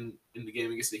in the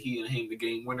game against the Heat and him the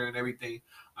game winner and everything,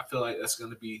 I feel like that's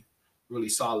going to be really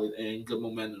solid and good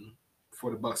momentum for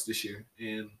the Bucks this year,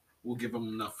 and we'll give them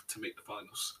enough to make the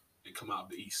finals and come out of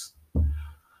the East.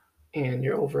 And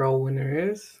your overall winner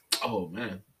is? Oh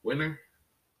man, winner,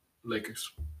 Lakers,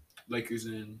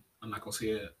 and I'm not gonna say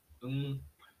it.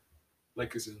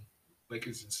 Lakers and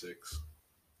 6.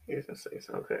 Here's a 6.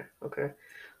 Okay.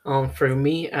 For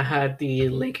me, I had the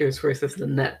Lakers versus the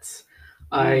Nets.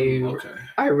 I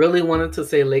really wanted to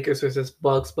say Lakers versus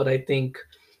Bucks, but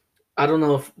I don't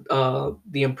know if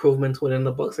the improvements within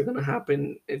the Bucks are going to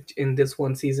happen in this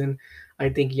one season. I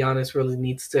think Giannis really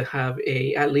needs to have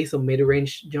at least a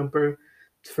mid-range jumper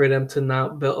for them to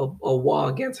not build a wall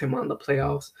against him on the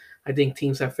playoffs. I think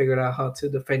teams have figured out how to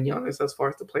defend Giannis as far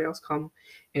as the playoffs come,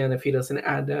 and if he doesn't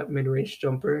add that mid-range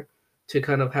jumper to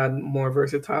kind of have more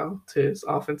versatile to his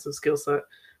offensive skill set,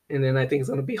 and then I think it's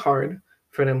going to be hard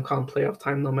for them come playoff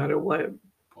time, no matter what.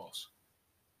 Pause.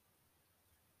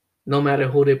 No matter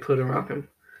who they put around him.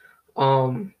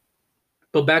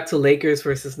 But back to Lakers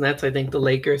versus Nets, I think the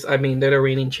Lakers, I mean, they're the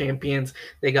reigning champions.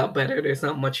 They got better. There's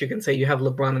not much you can say. You have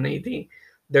LeBron and AD.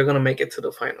 They're going to make it to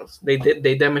the finals.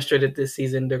 They demonstrated this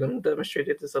season. They're going to demonstrate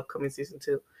it this upcoming season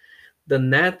too. The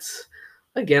Nets,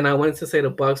 again, I wanted to say the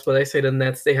Bucks, but I say the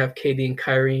Nets, they have KD and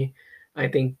Kyrie. I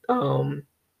think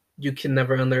you can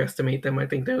never underestimate them. I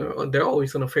think they're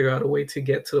always going to figure out a way to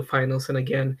get to the finals. And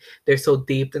again, they're so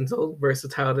deep and so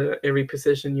versatile at every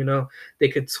position. You know, they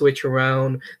could switch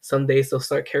around. Some days they'll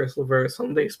start Caris LeVert,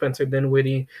 some days Spencer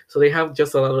Dinwiddie. So they have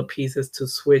just a lot of pieces to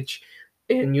switch,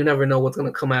 and you never know what's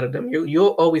going to come out of them.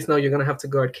 You'll always know you're going to have to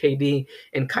guard KD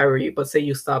and Kyrie, but say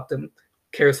you stop them,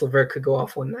 Caris LeVert could go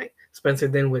off one night. Spencer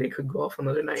Dinwiddie could go off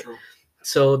another night. True.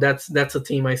 So that's a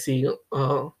team I see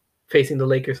facing the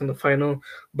Lakers in the final.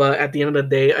 But at the end of the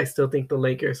day, I still think the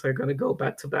Lakers are going to go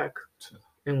back-to-back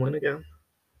and win again.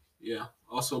 Yeah.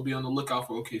 Also be on the lookout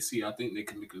for OKC. I think they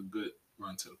can make a good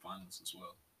run to the finals as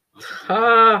well.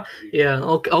 Yeah.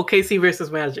 OKC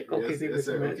versus Magic. OKC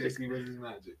versus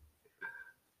Magic.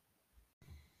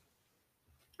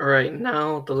 All right.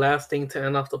 Now, the last thing to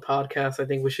end off the podcast, I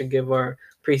think we should give our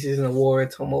preseason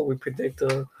awards on what we predict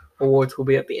the awards will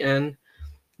be at the end.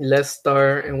 Let's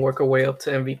start and work our way up to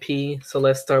MVP. So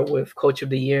let's start with Coach of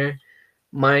the Year.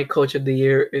 My Coach of the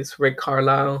Year is Rick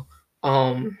Carlisle.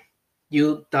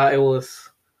 You thought it was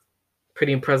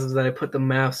pretty impressive that I put the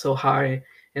Mavs so high,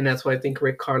 and that's why I think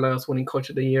Rick Carlisle is winning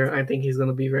Coach of the Year. I think he's going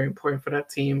to be very important for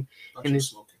that team. And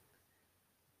it's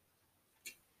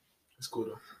cool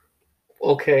though.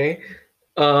 Okay.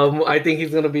 I think he's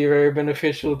going to be very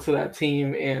beneficial to that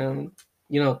team and,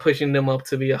 pushing them up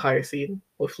to be a higher seed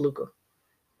with Luka.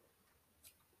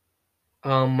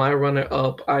 My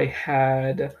runner-up, I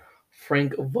had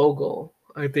Frank Vogel.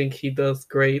 I think he does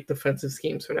great defensive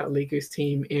schemes for that Lakers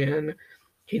team, and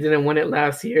he didn't win it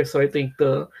last year, so I think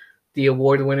the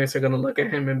award winners are going to look at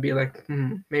him and be like,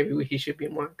 maybe he should be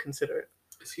more considerate.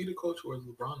 Is he the coach or is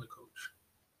LeBron the coach?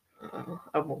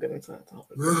 I won't get into that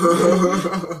topic.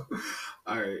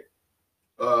 All right.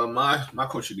 My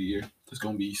Coach of the Year is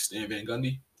going to be Stan Van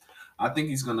Gundy. I think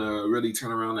he's going to really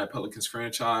turn around that Pelicans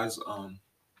franchise.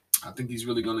 I think he's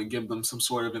really going to give them some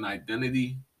sort of an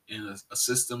identity and a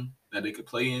system that they could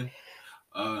play in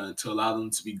to allow them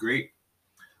to be great.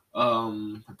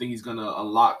 I think he's going to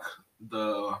unlock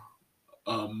the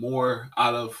more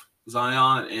out of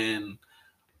Zion.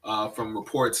 And from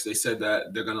reports, they said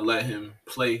that they're going to let him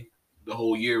play the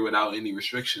whole year without any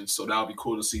restrictions. So that'll be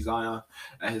cool to see Zion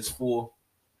at his full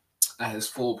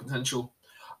potential.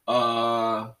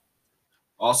 Also,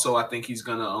 I think he's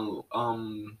going to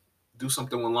do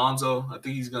something with Lonzo. I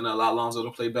think he's going to allow Lonzo to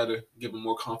play better, give him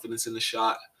more confidence in the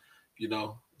shot,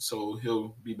 so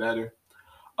he'll be better.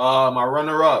 My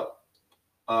runner-up,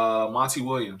 Monty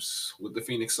Williams with the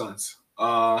Phoenix Suns.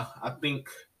 I think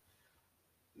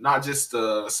not just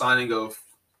the signing of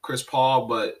Chris Paul,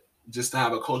 but just to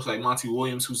have a coach like Monty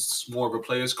Williams, who's more of a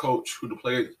players coach,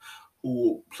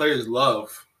 who players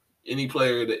love. Any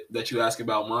player that you ask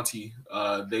about Monty,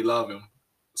 they love him.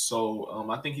 So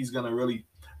I think he's gonna really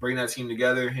bring that team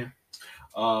together.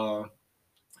 Uh,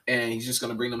 and he's just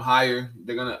gonna bring them higher.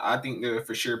 I think they're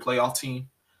for sure a playoff team.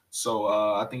 So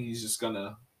I think he's just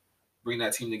gonna bring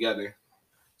that team together.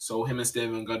 So him and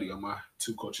Stan Van Gundy are my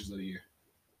two coaches of the year.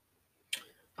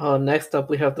 Next up,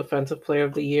 we have Defensive Player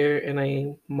of the Year,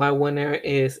 and my winner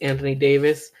is Anthony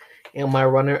Davis, and my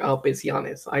runner up is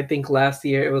Giannis. I think last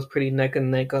year it was pretty neck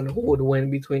and neck on who would win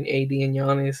between AD and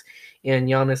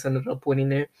Giannis ended up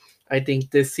winning it. I think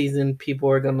this season people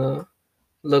are gonna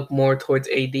look more towards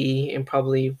AD and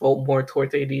probably vote more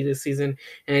towards AD this season.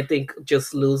 And I think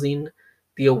just losing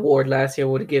the award last year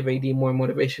would give AD more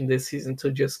motivation this season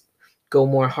to just go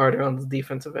more harder on the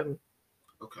defensive end.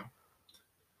 Okay.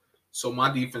 So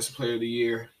my defensive player of the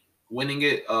year, winning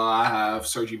it, I have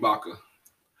Serge Ibaka.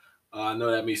 I know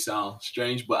that may sound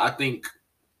strange, but I think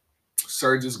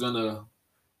Serge is gonna.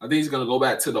 I think he's gonna go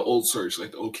back to the old Serge,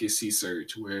 like the OKC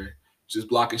Serge, where just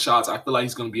blocking shots. I feel like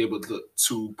he's gonna be able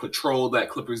to patrol that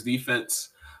Clippers defense,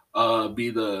 be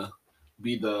the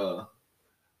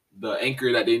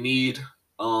anchor that they need.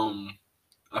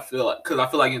 I feel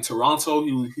like in Toronto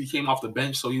he came off the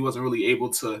bench, so he wasn't really able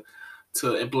to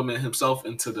implement himself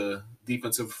into the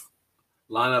defensive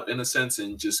lineup in a sense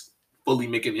and just fully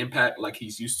make an impact like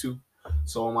he's used to.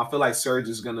 So I feel like Serge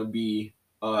is gonna be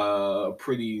a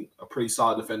pretty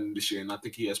solid defender this year, and I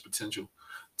think he has potential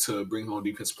to bring home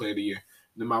Defensive Player of the Year.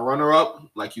 Then my runner up,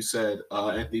 like you said,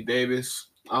 Anthony Davis.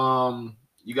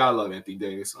 You gotta love Anthony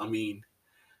Davis. I mean,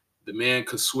 the man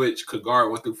could switch, could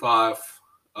guard 1 through 5.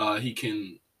 He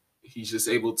can. He's just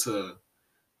able to.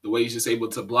 The way he's just able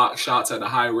to block shots at a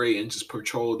high rate and just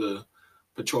patrol the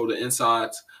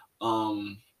insides.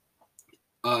 Um,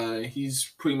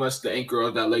 he's pretty much the anchor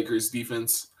of that Lakers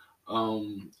defense.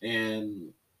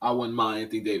 And I wouldn't mind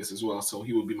Anthony Davis as well, so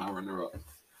he would be my runner up.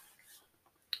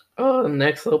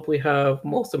 Next up, we have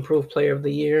Most Improved Player of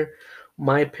the Year.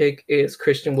 My pick is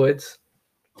Christian Woods.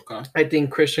 Okay. I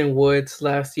think Christian Woods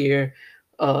last year,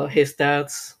 his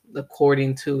stats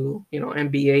according to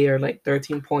NBA are like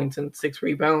 13 points and 6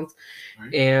 rebounds,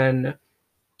 right. And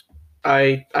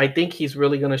I think he's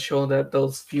really gonna show that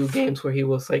those few games where he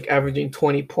was like averaging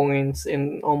 20 points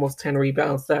and almost 10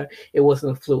 rebounds, that it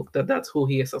wasn't a fluke, that's who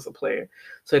he is as a player.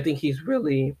 So I think he's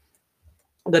really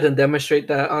gonna demonstrate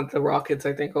that on the Rockets.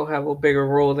 I think he'll have a bigger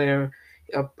role there.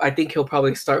 I think he'll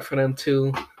probably start for them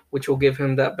too, which will give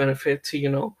him that benefit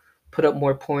to put up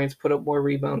more points, put up more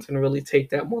rebounds, and really take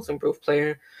that Most Improved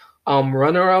Player.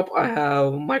 Runner up, I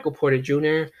have Michael Porter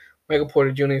Jr. Michael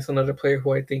Porter Jr. is another player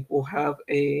who I think will have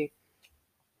an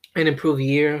improved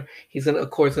year. He's of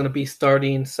course gonna be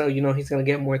starting, so he's gonna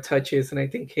get more touches, and I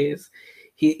think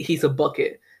he's a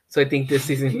bucket. So I think this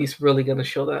season he's really gonna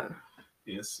show that.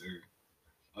 Yes, sir.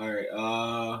 All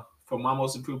right. For my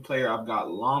Most Improved Player, I've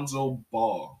got Lonzo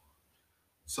Ball.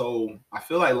 So I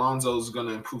feel like Lonzo is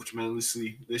gonna improve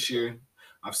tremendously this year.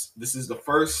 This is the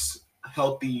first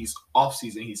healthy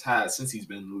offseason he's had since he's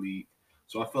been in the league.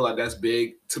 So I feel like that's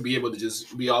big to be able to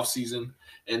just be off season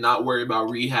and not worry about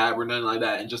rehab or nothing like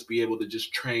that, and just be able to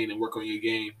just train and work on your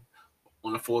game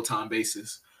on a full-time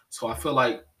basis. So I feel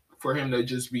like for him to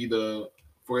just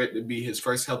for it to be his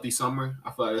first healthy summer,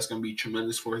 I feel like that's going to be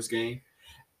tremendous for his game.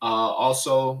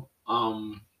 Also,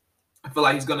 I feel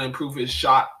like he's going to improve his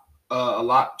shot a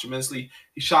lot tremendously.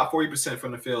 He shot 40%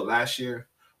 from the field last year,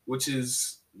 which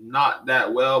is not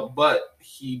that well, but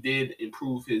he did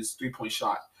improve his 3-point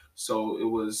shot. So it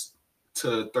was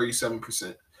to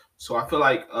 37%. So I feel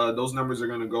like those numbers are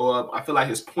going to go up. I feel like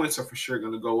his points are for sure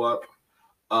going to go up.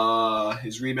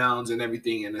 His rebounds and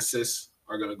everything and assists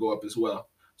are going to go up as well.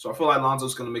 So I feel like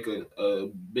Lonzo's going to make a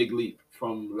big leap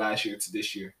from last year to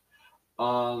this year.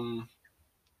 For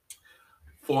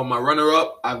my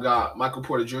runner-up, I've got Michael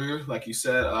Porter Jr. Like you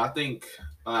said, I think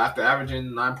after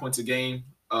averaging 9 points a game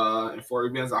and 4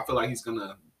 rebounds, I feel like he's going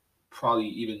to probably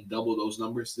even double those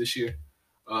numbers this year.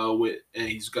 And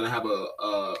he's going to have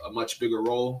a much bigger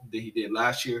role than he did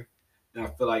last year. And I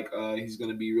feel like he's going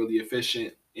to be really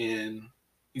efficient, and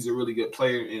he's a really good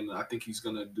player, and I think he's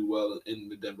going to do well in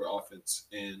the Denver offense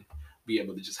and be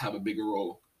able to just have a bigger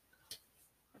role.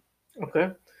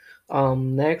 Okay.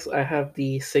 Next, I have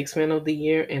the Sixth Man of the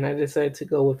Year, and I decided to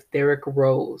go with Derrick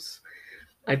Rose.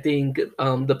 I think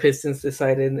the Pistons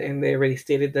decided, and they already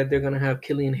stated that they're going to have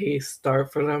Killian Hayes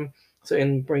start for them. So,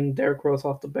 and bring Derrick Rose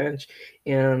off the bench.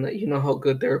 And you know how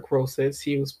good Derrick Rose is.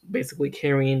 He was basically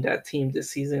carrying that team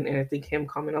this season. And I think him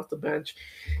coming off the bench,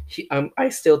 I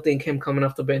still think him coming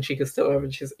off the bench, he could still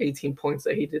average his 18 points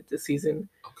that he did this season.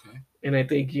 Okay. And I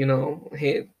think,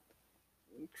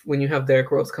 when you have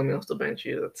Derrick Rose coming off the bench,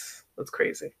 that's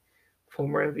crazy.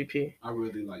 Former MVP. I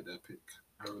really like that pick.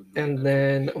 I really like And that pick.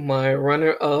 then my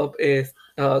runner up is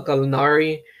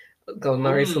Gallinari.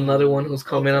 Gallinari's another one who's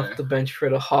coming Okay. off the bench for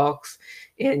the Hawks,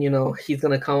 and he's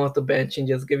gonna come off the bench and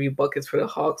just give you buckets for the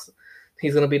Hawks.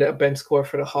 He's gonna be that bench scorer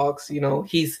for the Hawks.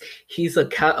 He's a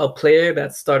player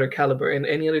that's starter caliber, and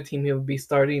any other team he would be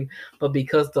starting. But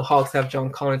because the Hawks have John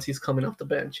Collins, he's coming off the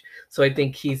bench. So I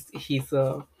think he's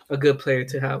a good player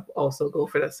to have also go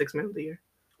for that 6 man of the year.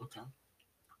 Okay.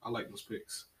 I like those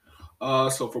picks.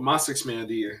 So for my 6 man of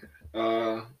the year,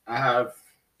 I have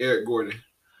Eric Gordon.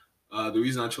 The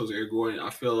reason I chose Eric Gordon,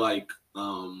 I feel like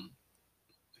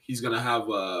he's gonna have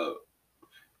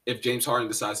if James Harden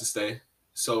decides to stay.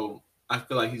 So I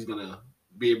feel like he's gonna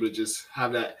be able to just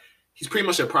have that. He's pretty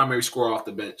much a primary scorer off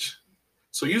the bench.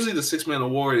 So usually the 6 man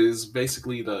award is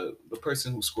basically the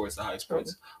person who scores the highest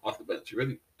points off the bench.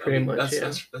 Really, Pretty much,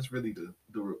 that's really the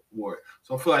reward.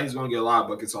 So I feel like he's gonna get a lot of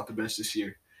buckets off the bench this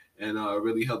year, and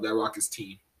really help that Rockets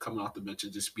team coming off the bench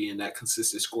and just being that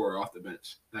consistent scorer off the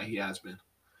bench that he has been.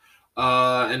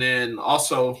 And then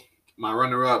also my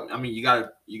runner up. I mean, you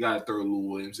gotta throw Lou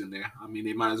Williams in there. I mean,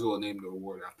 they might as well name the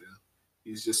award after him.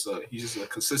 He's just a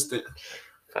consistent.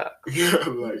 Yeah,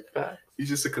 he's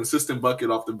just a consistent bucket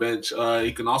off the bench.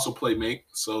 He can also play make,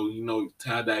 so to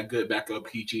have that good backup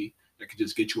PG that could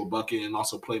just get you a bucket and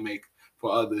also play make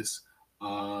for others.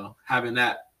 Having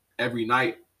that every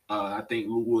night, I think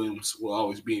Lou Williams will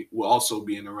also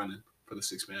be in the running for the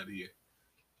 6 man of the year.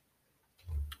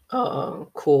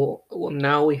 Cool. Well,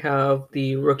 now we have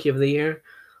the Rookie of the Year.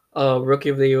 Rookie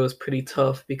of the Year was pretty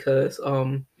tough because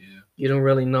you don't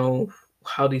really know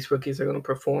how these rookies are going to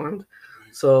perform. Right.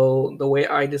 So the way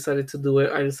I decided to do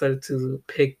it, I decided to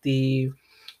pick the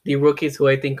rookies who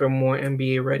I think are more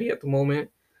NBA ready at the moment.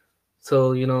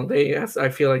 So I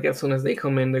feel like as soon as they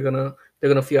come in, they're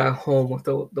gonna feel at home with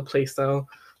the play style.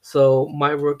 So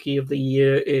my Rookie of the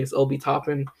Year is Obi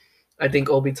Toppin. I think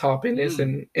Obi Toppin is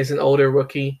an older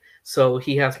rookie, so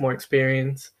he has more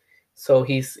experience. So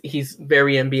he's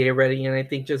very NBA ready, and I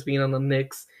think just being on the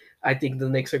Knicks, I think the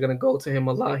Knicks are gonna go to him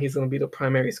a lot. He's gonna be the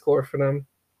primary scorer for them.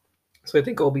 So I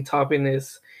think Obi Toppin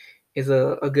is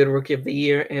a good Rookie of the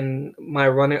Year, and my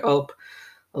runner up,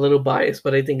 a little biased,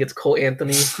 but I think it's Cole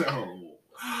Anthony.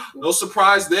 No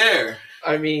surprise there.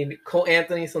 I mean, Cole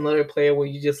Anthony's another player where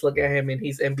you just look at him and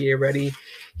he's NBA ready.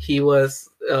 He was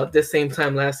this same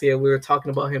time last year we were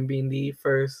talking about him being the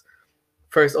first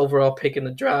overall pick in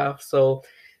the draft. So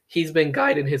he's been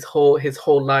guided his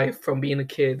whole life from being a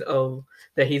kid of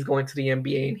that he's going to the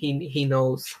NBA, and he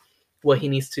knows what he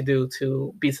needs to do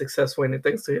to be successful in it,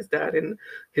 thanks to his dad and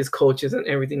his coaches and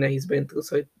everything that he's been through.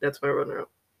 So that's my runner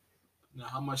up. Now,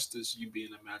 how much does you being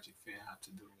a Magic fan have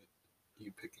to do with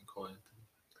you picking Cole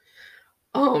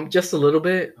Anthony? Just a little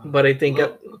bit, but I think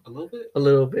a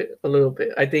little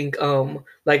bit. I think,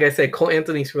 like I said, Cole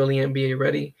Anthony's really NBA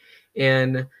ready,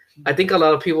 and I think a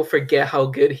lot of people forget how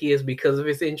good he is because of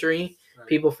his injury. Right.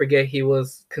 People forget he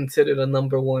was considered a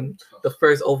number one, the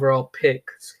first overall pick,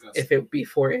 if it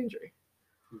before injury.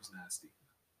 He was nasty.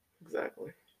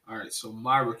 Exactly. All right, so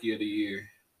my Rookie of the Year,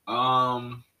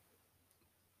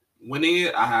 winning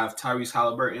it, I have Tyrese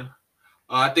Halliburton.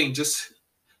 I think just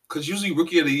because usually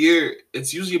Rookie of the Year,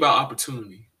 it's usually about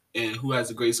opportunity and who has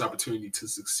the greatest opportunity to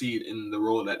succeed in the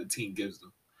role that the team gives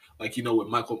them. Like, with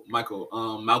Malcolm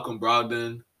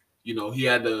Brogdon, he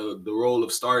had the role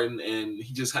of starting, and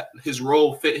he just his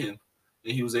role fit him,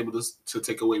 and he was able to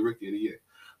take away Rookie of the Year.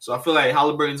 So I feel like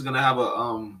Halliburton's gonna have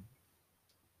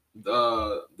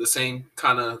the same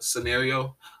kind of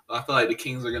scenario. I feel like the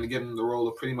Kings are gonna give him the role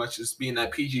of pretty much just being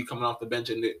that PG coming off the bench,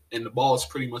 and the ball is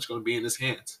pretty much gonna be in his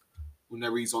hands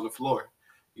whenever he's on the floor.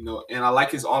 And I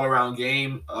like his all-around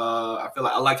game. I feel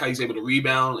like I like how he's able to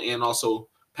rebound and also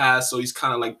pass. So he's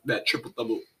kind of like that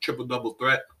triple-double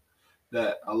threat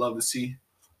that I love to see.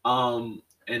 And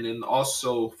then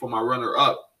also for my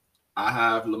runner-up, I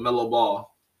have LaMelo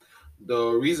Ball. The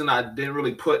reason I didn't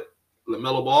really put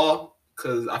LaMelo Ball,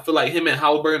 because I feel like him and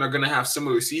Halliburton are going to have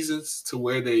similar seasons to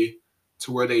where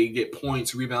they get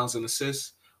points, rebounds, and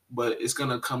assists. But it's going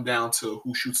to come down to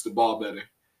who shoots the ball better.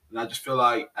 And I just feel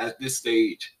like at this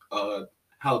stage,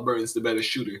 Halliburton's the better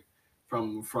shooter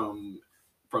from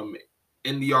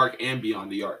in the arc and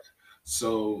beyond the arc.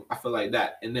 So I feel like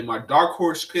that. And then my dark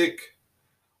horse pick,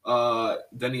 Deni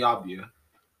Avdija.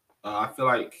 I feel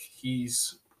like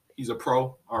he's a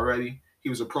pro already. He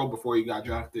was a pro before he got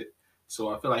drafted.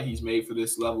 So I feel like he's made for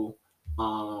this level.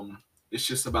 It's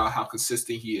just about how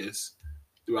consistent he is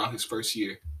throughout his first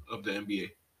year of the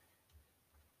NBA.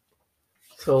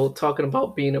 So talking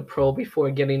about being a pro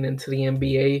before getting into the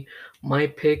NBA, my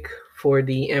pick for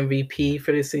the MVP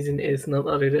for this season is none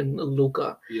other than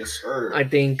Luka. Yes, sir. I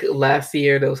think last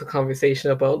year there was a conversation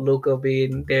about Luka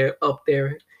being there up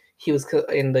there. He was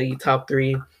in the top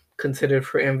 3 considered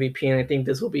for MVP, and I think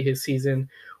this will be his season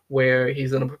where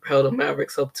he's going to propel the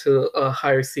Mavericks up to a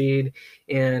higher seed,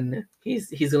 and he's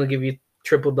going to give you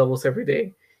triple doubles every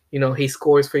day. You know, he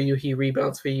scores for you, he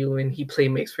rebounds for you, and he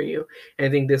playmakes for you. And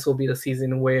I think this will be the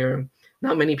season where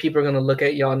not many people are going to look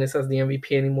at Giannis as the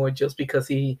MVP anymore just because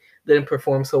he didn't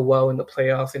perform so well in the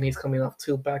playoffs, and he's coming off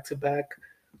 2 back-to-back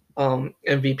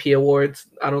MVP awards.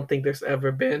 I don't think there's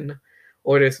ever been,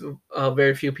 or there's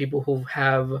very few people who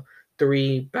have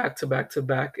 3 back-to-back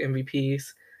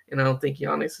MVPs, and I don't think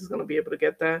Giannis is going to be able to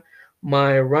get that.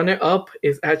 My runner-up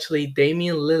is actually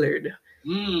Damian Lillard.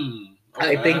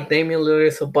 Okay. I think Damian Lillard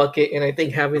is a bucket, and I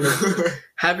think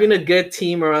having a good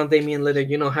team around Damian Lillard,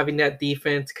 you know, having that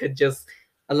defense could just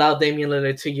allow Damian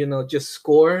Lillard to, you know, just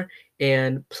score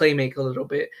and play make a little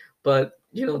bit. But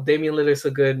you know, Damian Lillard's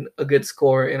a good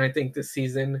scorer, and I think this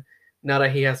season, now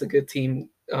that he has a good team,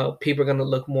 people are gonna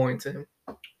look more into him.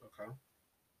 Okay,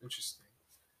 interesting.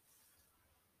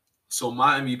 So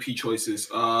my MVP choices,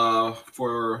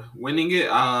 for winning it,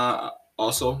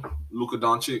 also Luka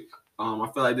Doncic.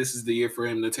 I feel like this is the year for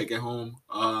him to take it home.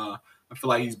 I feel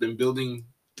like he's been building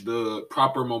the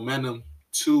proper momentum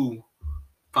to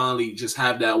finally just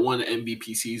have that one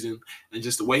MVP season, and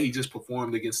just the way he just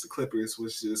performed against the Clippers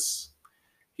was just,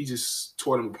 he just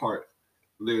tore them apart,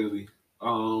 literally.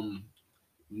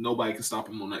 Nobody can stop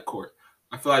him on that court.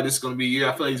 I feel like this is going to be a year.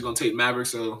 I feel like he's going to take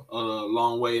Mavericks a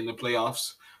long way in the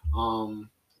playoffs.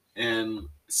 And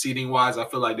seeding wise, I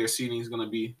feel like their seeding is going to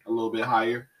be a little bit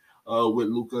higher with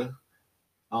Luka.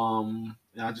 And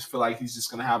I just feel like he's just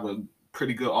going to have a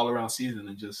pretty good all around season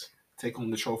and just take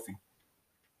home the trophy.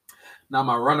 Now,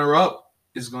 my runner up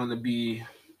is going to be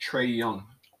Trae Young.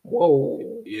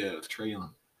 Whoa. Yeah, Trae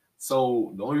Young.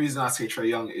 So the only reason I say Trae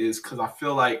Young is because I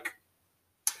feel like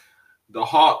the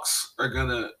Hawks are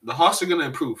gonna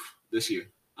improve this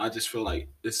year. I just feel like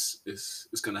it's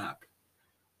gonna happen.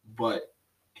 But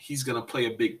he's gonna play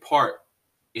a big part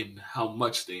in how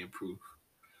much they improve.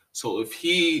 So if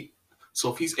he's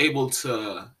able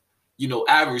to, you know,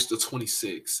 average the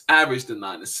 26, average the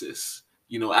 9 assists,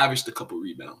 you know, average the couple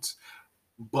rebounds,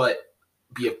 but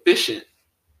be efficient,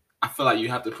 I feel like you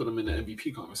have to put him in the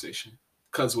MVP conversation.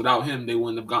 Because without him, they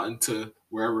wouldn't have gotten to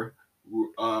wherever,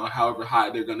 however high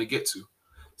they're going to get to.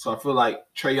 So I feel like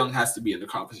Trae Young has to be in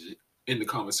the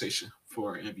conversation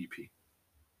for MVP.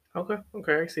 Okay,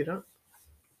 I see that.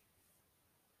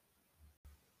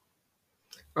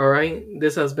 All right,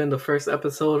 this has been the first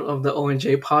episode of the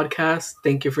O&J podcast.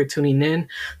 Thank you for tuning in.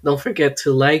 Don't forget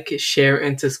to like, share,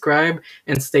 and subscribe,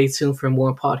 and stay tuned for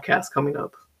more podcasts coming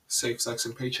up. Safe sex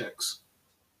and paychecks.